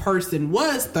said the person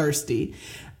was thirsty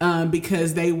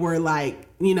because they were like,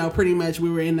 pretty much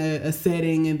we were in a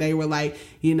setting and they were like,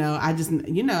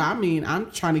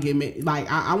 I'm trying to get, like,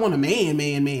 I want a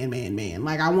man.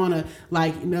 Like, I want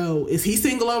to, is he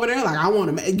single over there? Like, I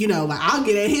want to, like, I'll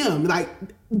get at him. Like,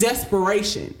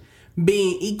 desperation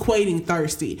equating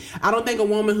thirsty. I don't think a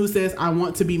woman who says, I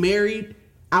want to be married,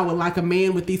 I would like a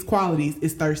man with these qualities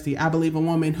is thirsty. I believe a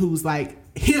woman who's like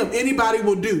him, anybody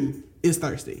will do, is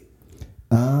thirsty.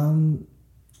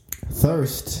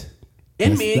 Thirst.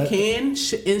 And men can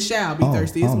and shall be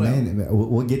thirsty as well. Man,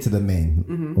 we'll get to the men.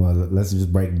 Mm-hmm. Well, let's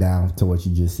just break down to what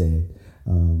you just said.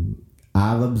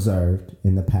 I've observed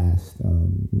in the past,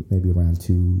 maybe around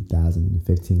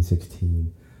 2015,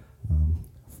 16,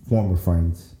 former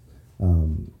friends,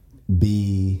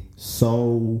 be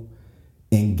so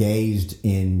engaged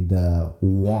in the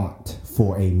want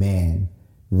for a man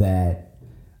that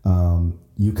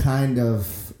you kind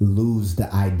of lose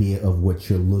the idea of what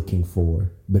you're looking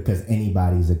for, because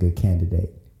anybody's a good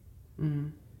candidate.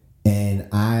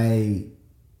 And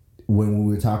when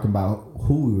we were talking about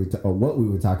who we were or what we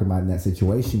were talking about in that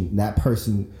situation, that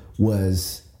person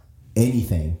was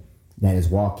anything that is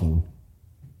walking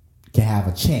can have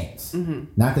a chance.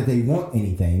 Not that they want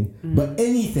anything, but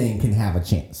anything can have a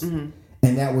chance. And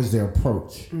that was their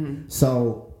approach.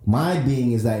 So my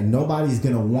being is that nobody's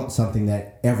going to want something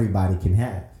that everybody can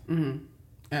have.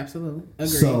 Absolutely. Agreed.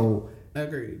 So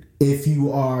agreed. If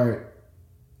you are,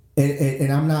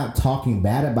 and I'm not talking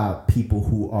bad about people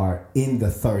who are in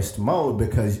the thirst mode,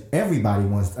 because everybody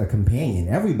wants a companion.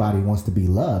 Everybody wants to be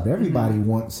loved. Everybody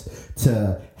wants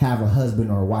to have a husband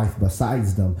or a wife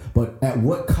besides them. But at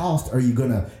what cost are you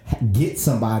going to get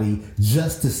somebody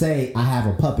just to say, I have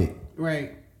a puppet?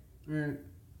 Right. Right.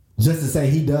 Just to say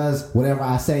he does whatever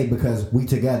I say because we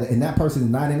together, and that person is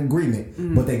not in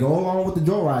agreement, but they go along with the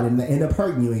joyride and they end up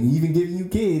hurting you and even giving you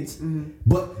kids.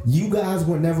 But you guys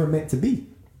were never meant to be.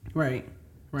 Right.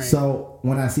 Right. So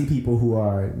when I see people who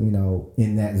are,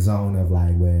 in that zone of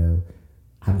like, well,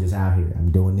 I'm just out here,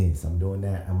 I'm doing this, I'm doing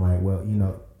that, I'm like, well,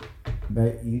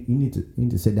 babe, you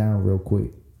need to sit down real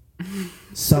quick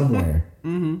somewhere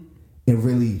and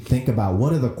really think about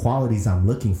what are the qualities I'm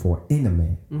looking for in a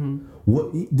man.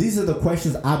 These are the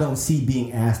questions I don't see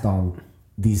being asked on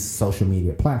these social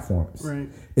media platforms. Right.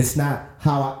 It's not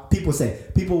how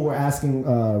people were asking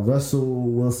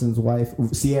Russell Wilson's wife,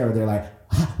 Sierra, they're like,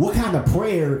 what kind of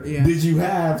prayer did you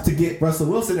have to get Russell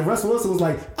Wilson? And Russell Wilson was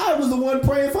like, I was the one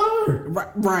praying for her.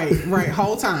 Right.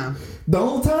 Whole time. The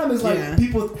whole time is like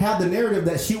people have the narrative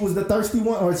that she was the thirsty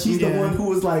one, or she's the one who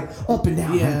was like up and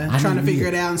down. Yeah, trying to figure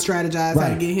it out and strategize how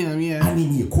to get him. Yeah, I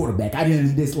need me a quarterback. I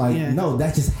need this. No,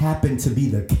 that just happened to be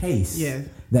the case. Yeah.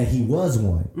 That he was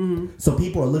one. So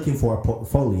people are looking for a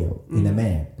portfolio in a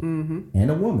man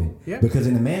and a woman. Because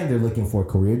in a man, they're looking for a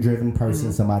career-driven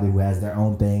person, somebody who has their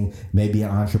own thing, maybe an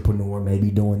entrepreneur,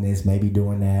 maybe doing this, maybe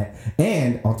doing that.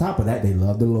 And on top of that, they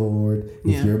love the Lord,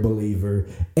 if you're a believer.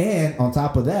 And on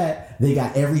top of that, they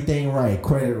got everything right,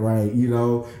 credit right,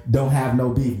 don't have no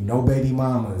beef, no baby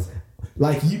mamas.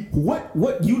 Like,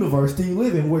 what universe do you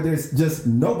live in where there's just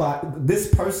nobody,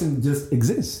 this person just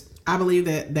exists? I believe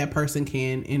that person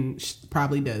can and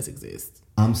probably does exist.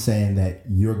 I'm saying that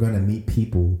you're going to meet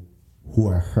people who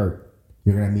are hurt.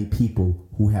 You're going to meet people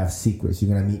who have secrets.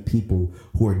 You're going to meet people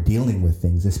who are dealing with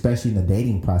things, especially in the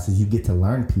dating process. You get to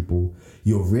learn people.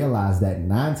 You'll realize that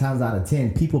 9 times out of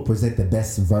 10, people present the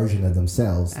best version of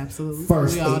themselves. Absolutely.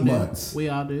 First 8 months. We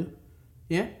all do.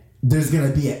 Yeah. There's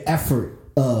going to be an effort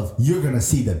of you're going to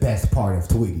see the best part of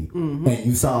Tweety. And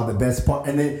you saw the best part.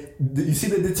 And then you see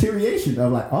the deterioration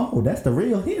of like, oh, that's the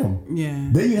real him. Yeah.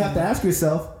 Then you have to ask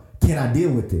yourself, can I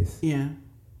deal with this? Yeah.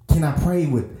 Can I pray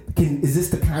with? Is this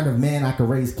the kind of man I can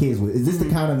raise kids with? Is this the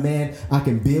kind of man I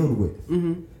can build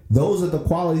with? Those are the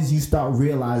qualities you start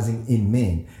realizing in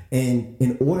men. And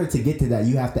in order to get to that,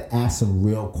 you have to ask some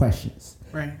real questions.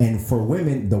 Right. And for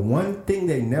women, the one thing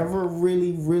they never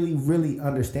really, really, really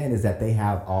understand is that they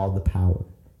have all the power.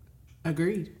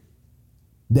 Agreed.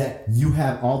 That you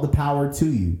have all the power to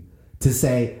you to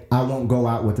say, I won't go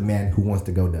out with a man who wants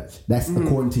to go Dutch. That's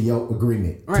according to your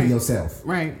agreement, to yourself.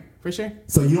 Right. For sure.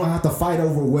 So you don't have to fight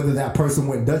over whether that person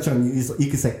went Dutch on you. You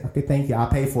can say, okay, thank you. I'll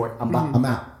pay for it. I'm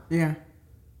out. Yeah.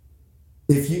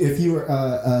 If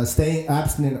you're staying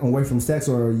abstinent away from sex,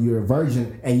 or you're a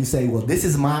virgin, and you say, well, this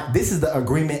is the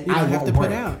agreement I won't break.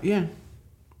 Put out. Yeah.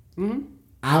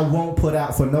 I won't put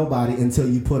out for nobody until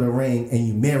you put a ring and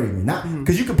you marry me. Not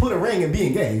because you can put a ring and be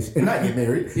engaged and not get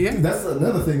married. Yeah. That's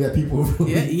another thing that people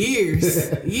really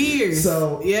years.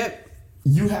 So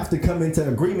you have to come into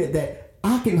agreement that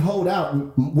I can hold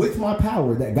out with my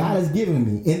power that God has given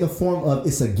me in the form of,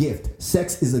 it's a gift.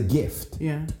 Sex is a gift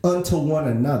unto one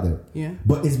another. Yeah.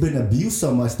 But it's been abused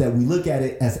so much that we look at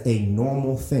it as a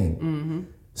normal thing.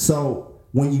 So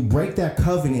when you break that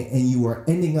covenant and you are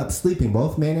ending up sleeping,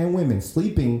 both men and women,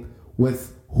 sleeping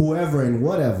with whoever and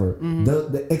whatever,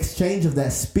 the exchange of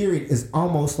that spirit is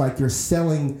almost like you're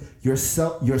selling your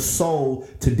soul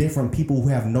to different people who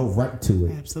have no right to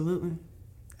it. Absolutely.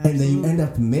 And then you end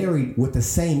up married with the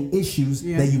same issues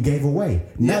that you gave away.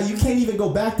 Now you can't even go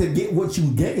back to get what you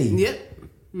gave.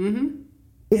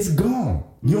 It's gone.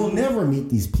 You'll never meet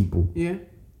these people. Yeah.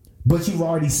 But you've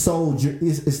already sold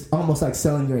it's almost like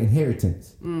selling your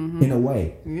inheritance in a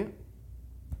way. Yeah.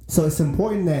 So it's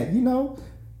important that,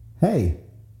 hey,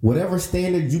 whatever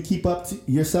standard you keep up to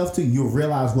yourself to, you'll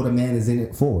realize what a man is in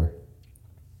it for.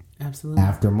 Absolutely.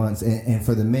 After months. And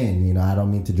for the men, you know, I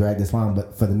don't mean to drag this long,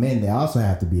 but for the men, they also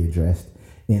have to be addressed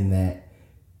in that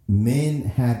men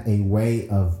have a way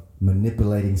of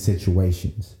manipulating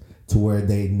situations to where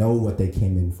they know what they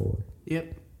came in for.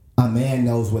 Yep. A man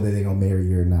knows whether they're going to marry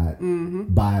you or not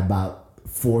by about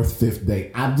 4th, 5th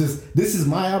date. This is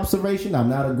my observation. I'm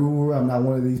not a guru. I'm not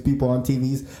one of these people on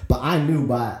TVs, but I knew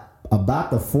by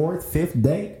about the 4th, 5th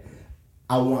date,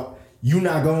 you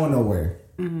not going nowhere.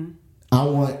 Mm-hmm. I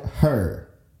want her.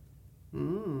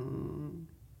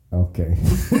 Okay.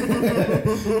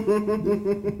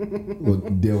 We'll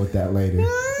deal with that later.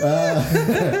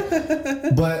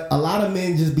 But a lot of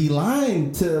men just be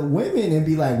lying to women and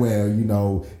be like, well, you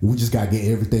know, we just got to get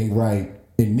everything right.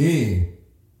 And then,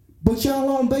 but y'all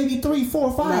on baby 3,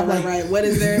 4, 5. Right. What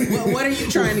is there? What are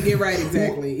you trying to get right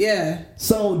exactly? Yeah.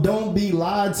 So don't be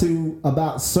lied to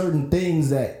about certain things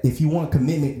that if you want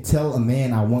commitment, tell a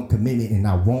man I want commitment and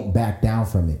I won't back down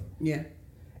from it. Yeah.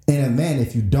 And a man,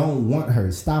 if you don't want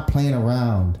her, stop playing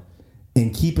around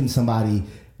and keeping somebody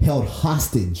held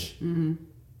hostage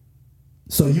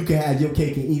so you can have your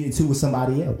cake and eat it too with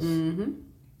somebody else. Mm-hmm.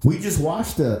 We just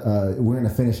watched we're going to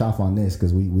finish off on this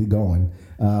because we going.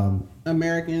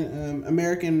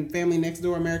 American Family Next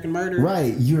Door, American Murder.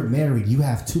 Right. You're married. You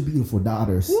have 2 beautiful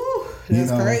daughters. Woo,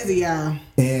 that's crazy, y'all.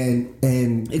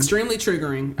 And extremely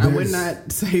triggering. I would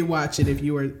not say watch it if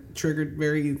you were triggered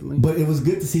very easily. But it was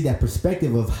good to see that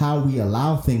perspective of how we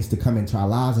allow things to come into our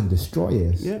lives and destroy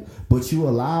us. Yep. But you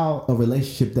allow a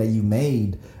relationship that you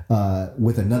made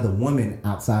with another woman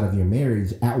outside of your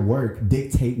marriage at work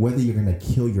dictate whether you're going to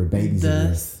kill your babies.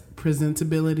 Thus,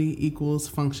 presentability equals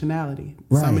functionality.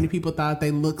 Right. So many people thought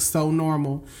they look so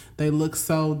normal. They look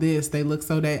so this. They look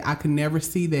so that. I could never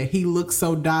see that. He looks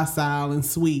so docile and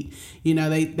sweet. You know,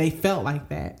 they felt like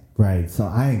that. Right. So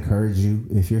I encourage you,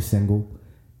 if you're single,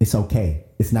 it's okay.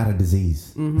 It's not a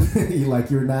disease.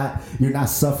 Mm-hmm. You're not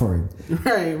suffering.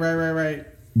 Right.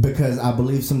 Because I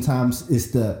believe sometimes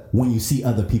it's when you see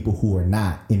other people who are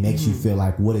not, it makes you feel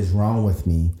like, what is wrong with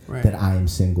me that I am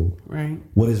single? Right.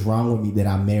 What is wrong with me that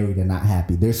I'm married and not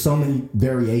happy? There's so many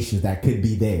variations that could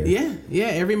be there. Yeah.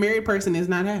 Every married person is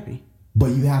not happy. But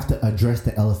you have to address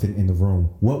the elephant in the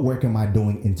room. What work am I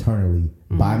doing internally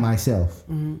by myself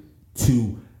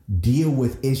to deal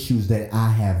with issues that I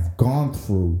have gone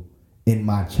through in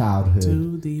my childhood?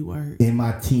 Do the work. In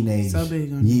my teenage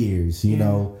years, you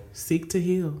know. Seek to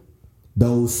heal.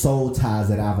 Those soul ties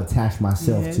that I've attached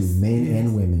myself to, men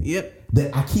and women. Yep.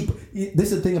 That I keep.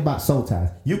 This is the thing about soul ties.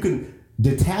 You can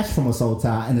detach from a soul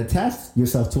tie and attach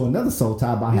yourself to another soul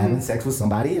tie by having sex with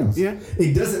somebody else. Yeah.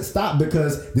 It doesn't stop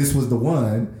because this was the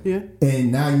one. Yeah.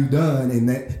 And now you're done. And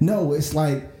that, no, it's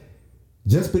like,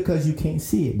 just because you can't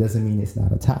see it doesn't mean it's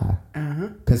not a tie.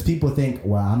 Because people think,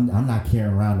 well, I'm not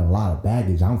carrying around a lot of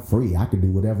baggage. I'm free. I can do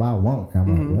whatever I want. And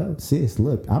I'm like, well, sis,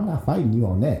 look, I'm not fighting you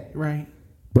on that. Right.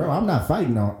 Bro, I'm not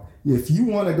fighting on. If you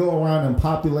want to go around and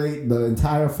populate the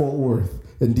entire Fort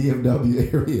Worth and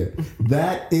DFW area,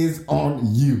 that is on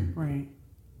you. Right.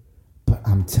 But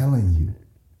I'm telling you,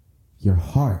 your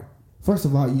heart. First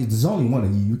of all, there's only one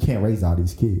of you. You can't raise all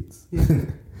these kids. Yeah.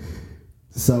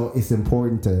 So it's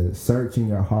important to search in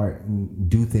your heart and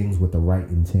do things with the right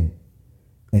intent.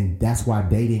 And that's why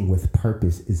dating with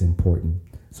purpose is important.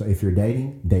 So if you're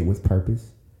dating, date with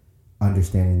purpose,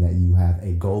 understanding that you have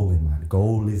a goal in mind.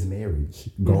 Goal is marriage.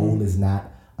 Goal is not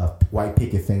a white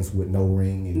picket fence with no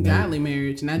ring. And godly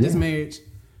marriage, not just marriage.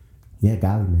 Yeah,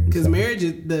 godly marriage. Because marriage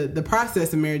is the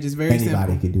process of marriage is very simple.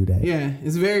 Anybody could do that. Yeah,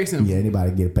 it's very simple. Yeah,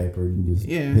 anybody can get a paper and just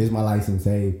here's my license.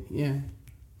 Hey. Yeah.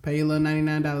 Pay your little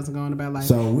 $99 and go on about life.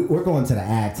 So we're going to the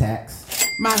ad tax.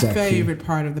 My favorite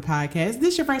part of the podcast.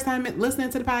 This your first time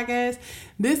listening to the podcast?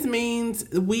 This means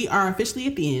we are officially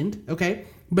at the end, okay?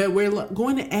 But we're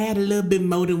going to add a little bit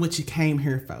more than what you came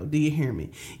here for. Do you hear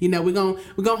me? You know, we're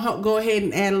gonna go ahead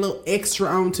and add a little extra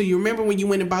on to you. Remember when you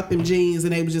went and bought them jeans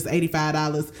and they was just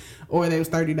 $85 or they was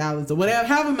 $30 or whatever,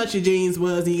 however much your jeans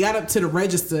was, and you got up to the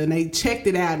register and they checked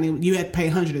it out and you had to pay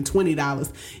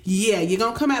 $120. Yeah, you're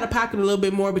gonna come out of pocket a little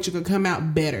bit more, but you're gonna come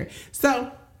out better.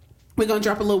 So we're going to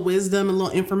drop a little wisdom, a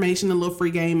little information, a little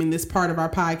free game in this part of our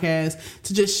podcast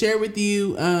to just share with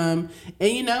you and,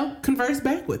 you know, converse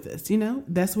back with us. You know,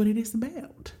 that's what it is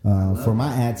about. For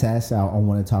my ad test, I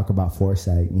want to talk about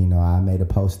foresight. You know, I made a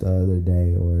post the other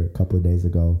day or a couple of days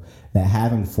ago that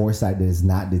having foresight does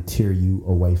not deter you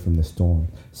away from the storm.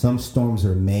 Some storms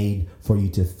are made for you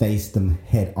to face them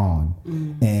head on.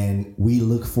 And we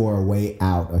look for a way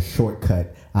out, a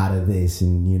shortcut out of this.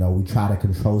 And, you know, we try to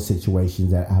control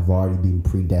situations that have already been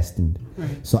predestined.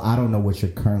 Right. So I don't know what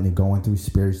you're currently going through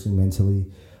spiritually,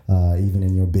 mentally, even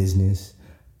in your business.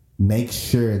 Make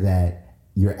sure that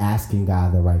you're asking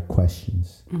God the right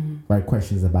questions, right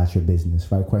questions about your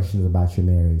business, right questions about your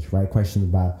marriage, right questions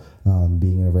about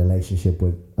being in a relationship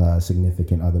with a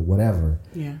significant other, whatever.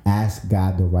 Yeah. Ask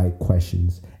God the right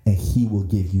questions, and He will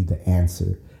give you the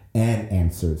answer and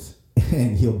answers,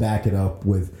 and He'll back it up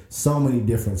with so many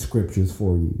different scriptures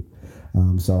for you.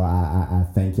 So I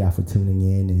thank y'all for tuning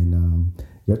in, and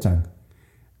your turn.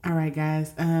 All right,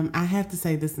 guys. I have to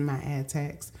say this in my ad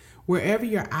text. Wherever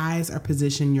your eyes are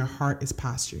positioned, your heart is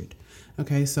postured.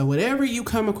 Okay, so whatever you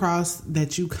come across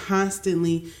that you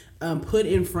constantly put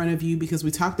in front of you, because we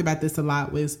talked about this a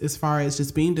lot with as far as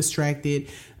just being distracted,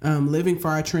 living for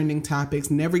our trending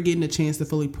topics, never getting a chance to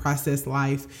fully process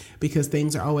life because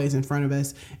things are always in front of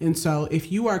us. And so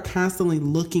if you are constantly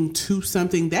looking to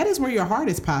something, that is where your heart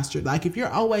is postured. Like if you're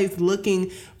always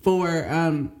looking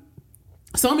for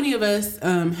so many of us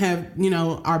have,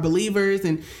 are believers,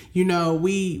 and,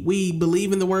 we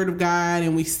believe in the word of God,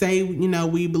 and we say,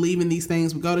 we believe in these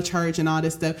things. We go to church and all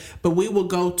this stuff, but we will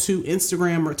go to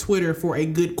Instagram or Twitter for a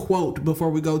good quote before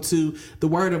we go to the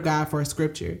word of God for a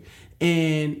scripture.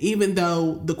 And even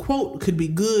though the quote could be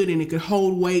good and it could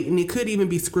hold weight and it could even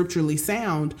be scripturally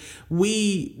sound,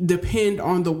 we depend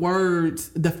on the words,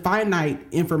 the finite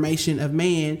information of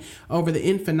man over the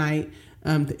infinite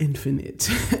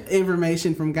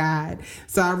information from God.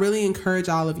 So I really encourage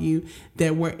all of you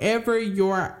that wherever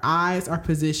your eyes are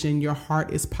positioned, your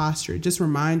heart is postured. Just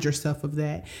remind yourself of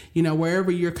that.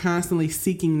 Wherever you're constantly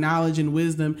seeking knowledge and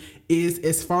wisdom is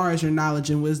as far as your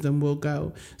knowledge and wisdom will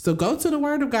go. So go to the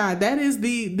word of God. That is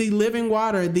the living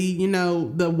water,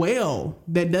 the well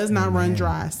that does not run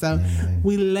dry. So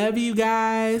we love you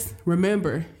guys.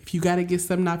 Remember, if you got to get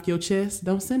something off your chest,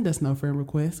 don't send us no friend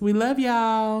requests. We love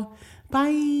y'all.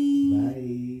 Bye.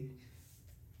 Bye.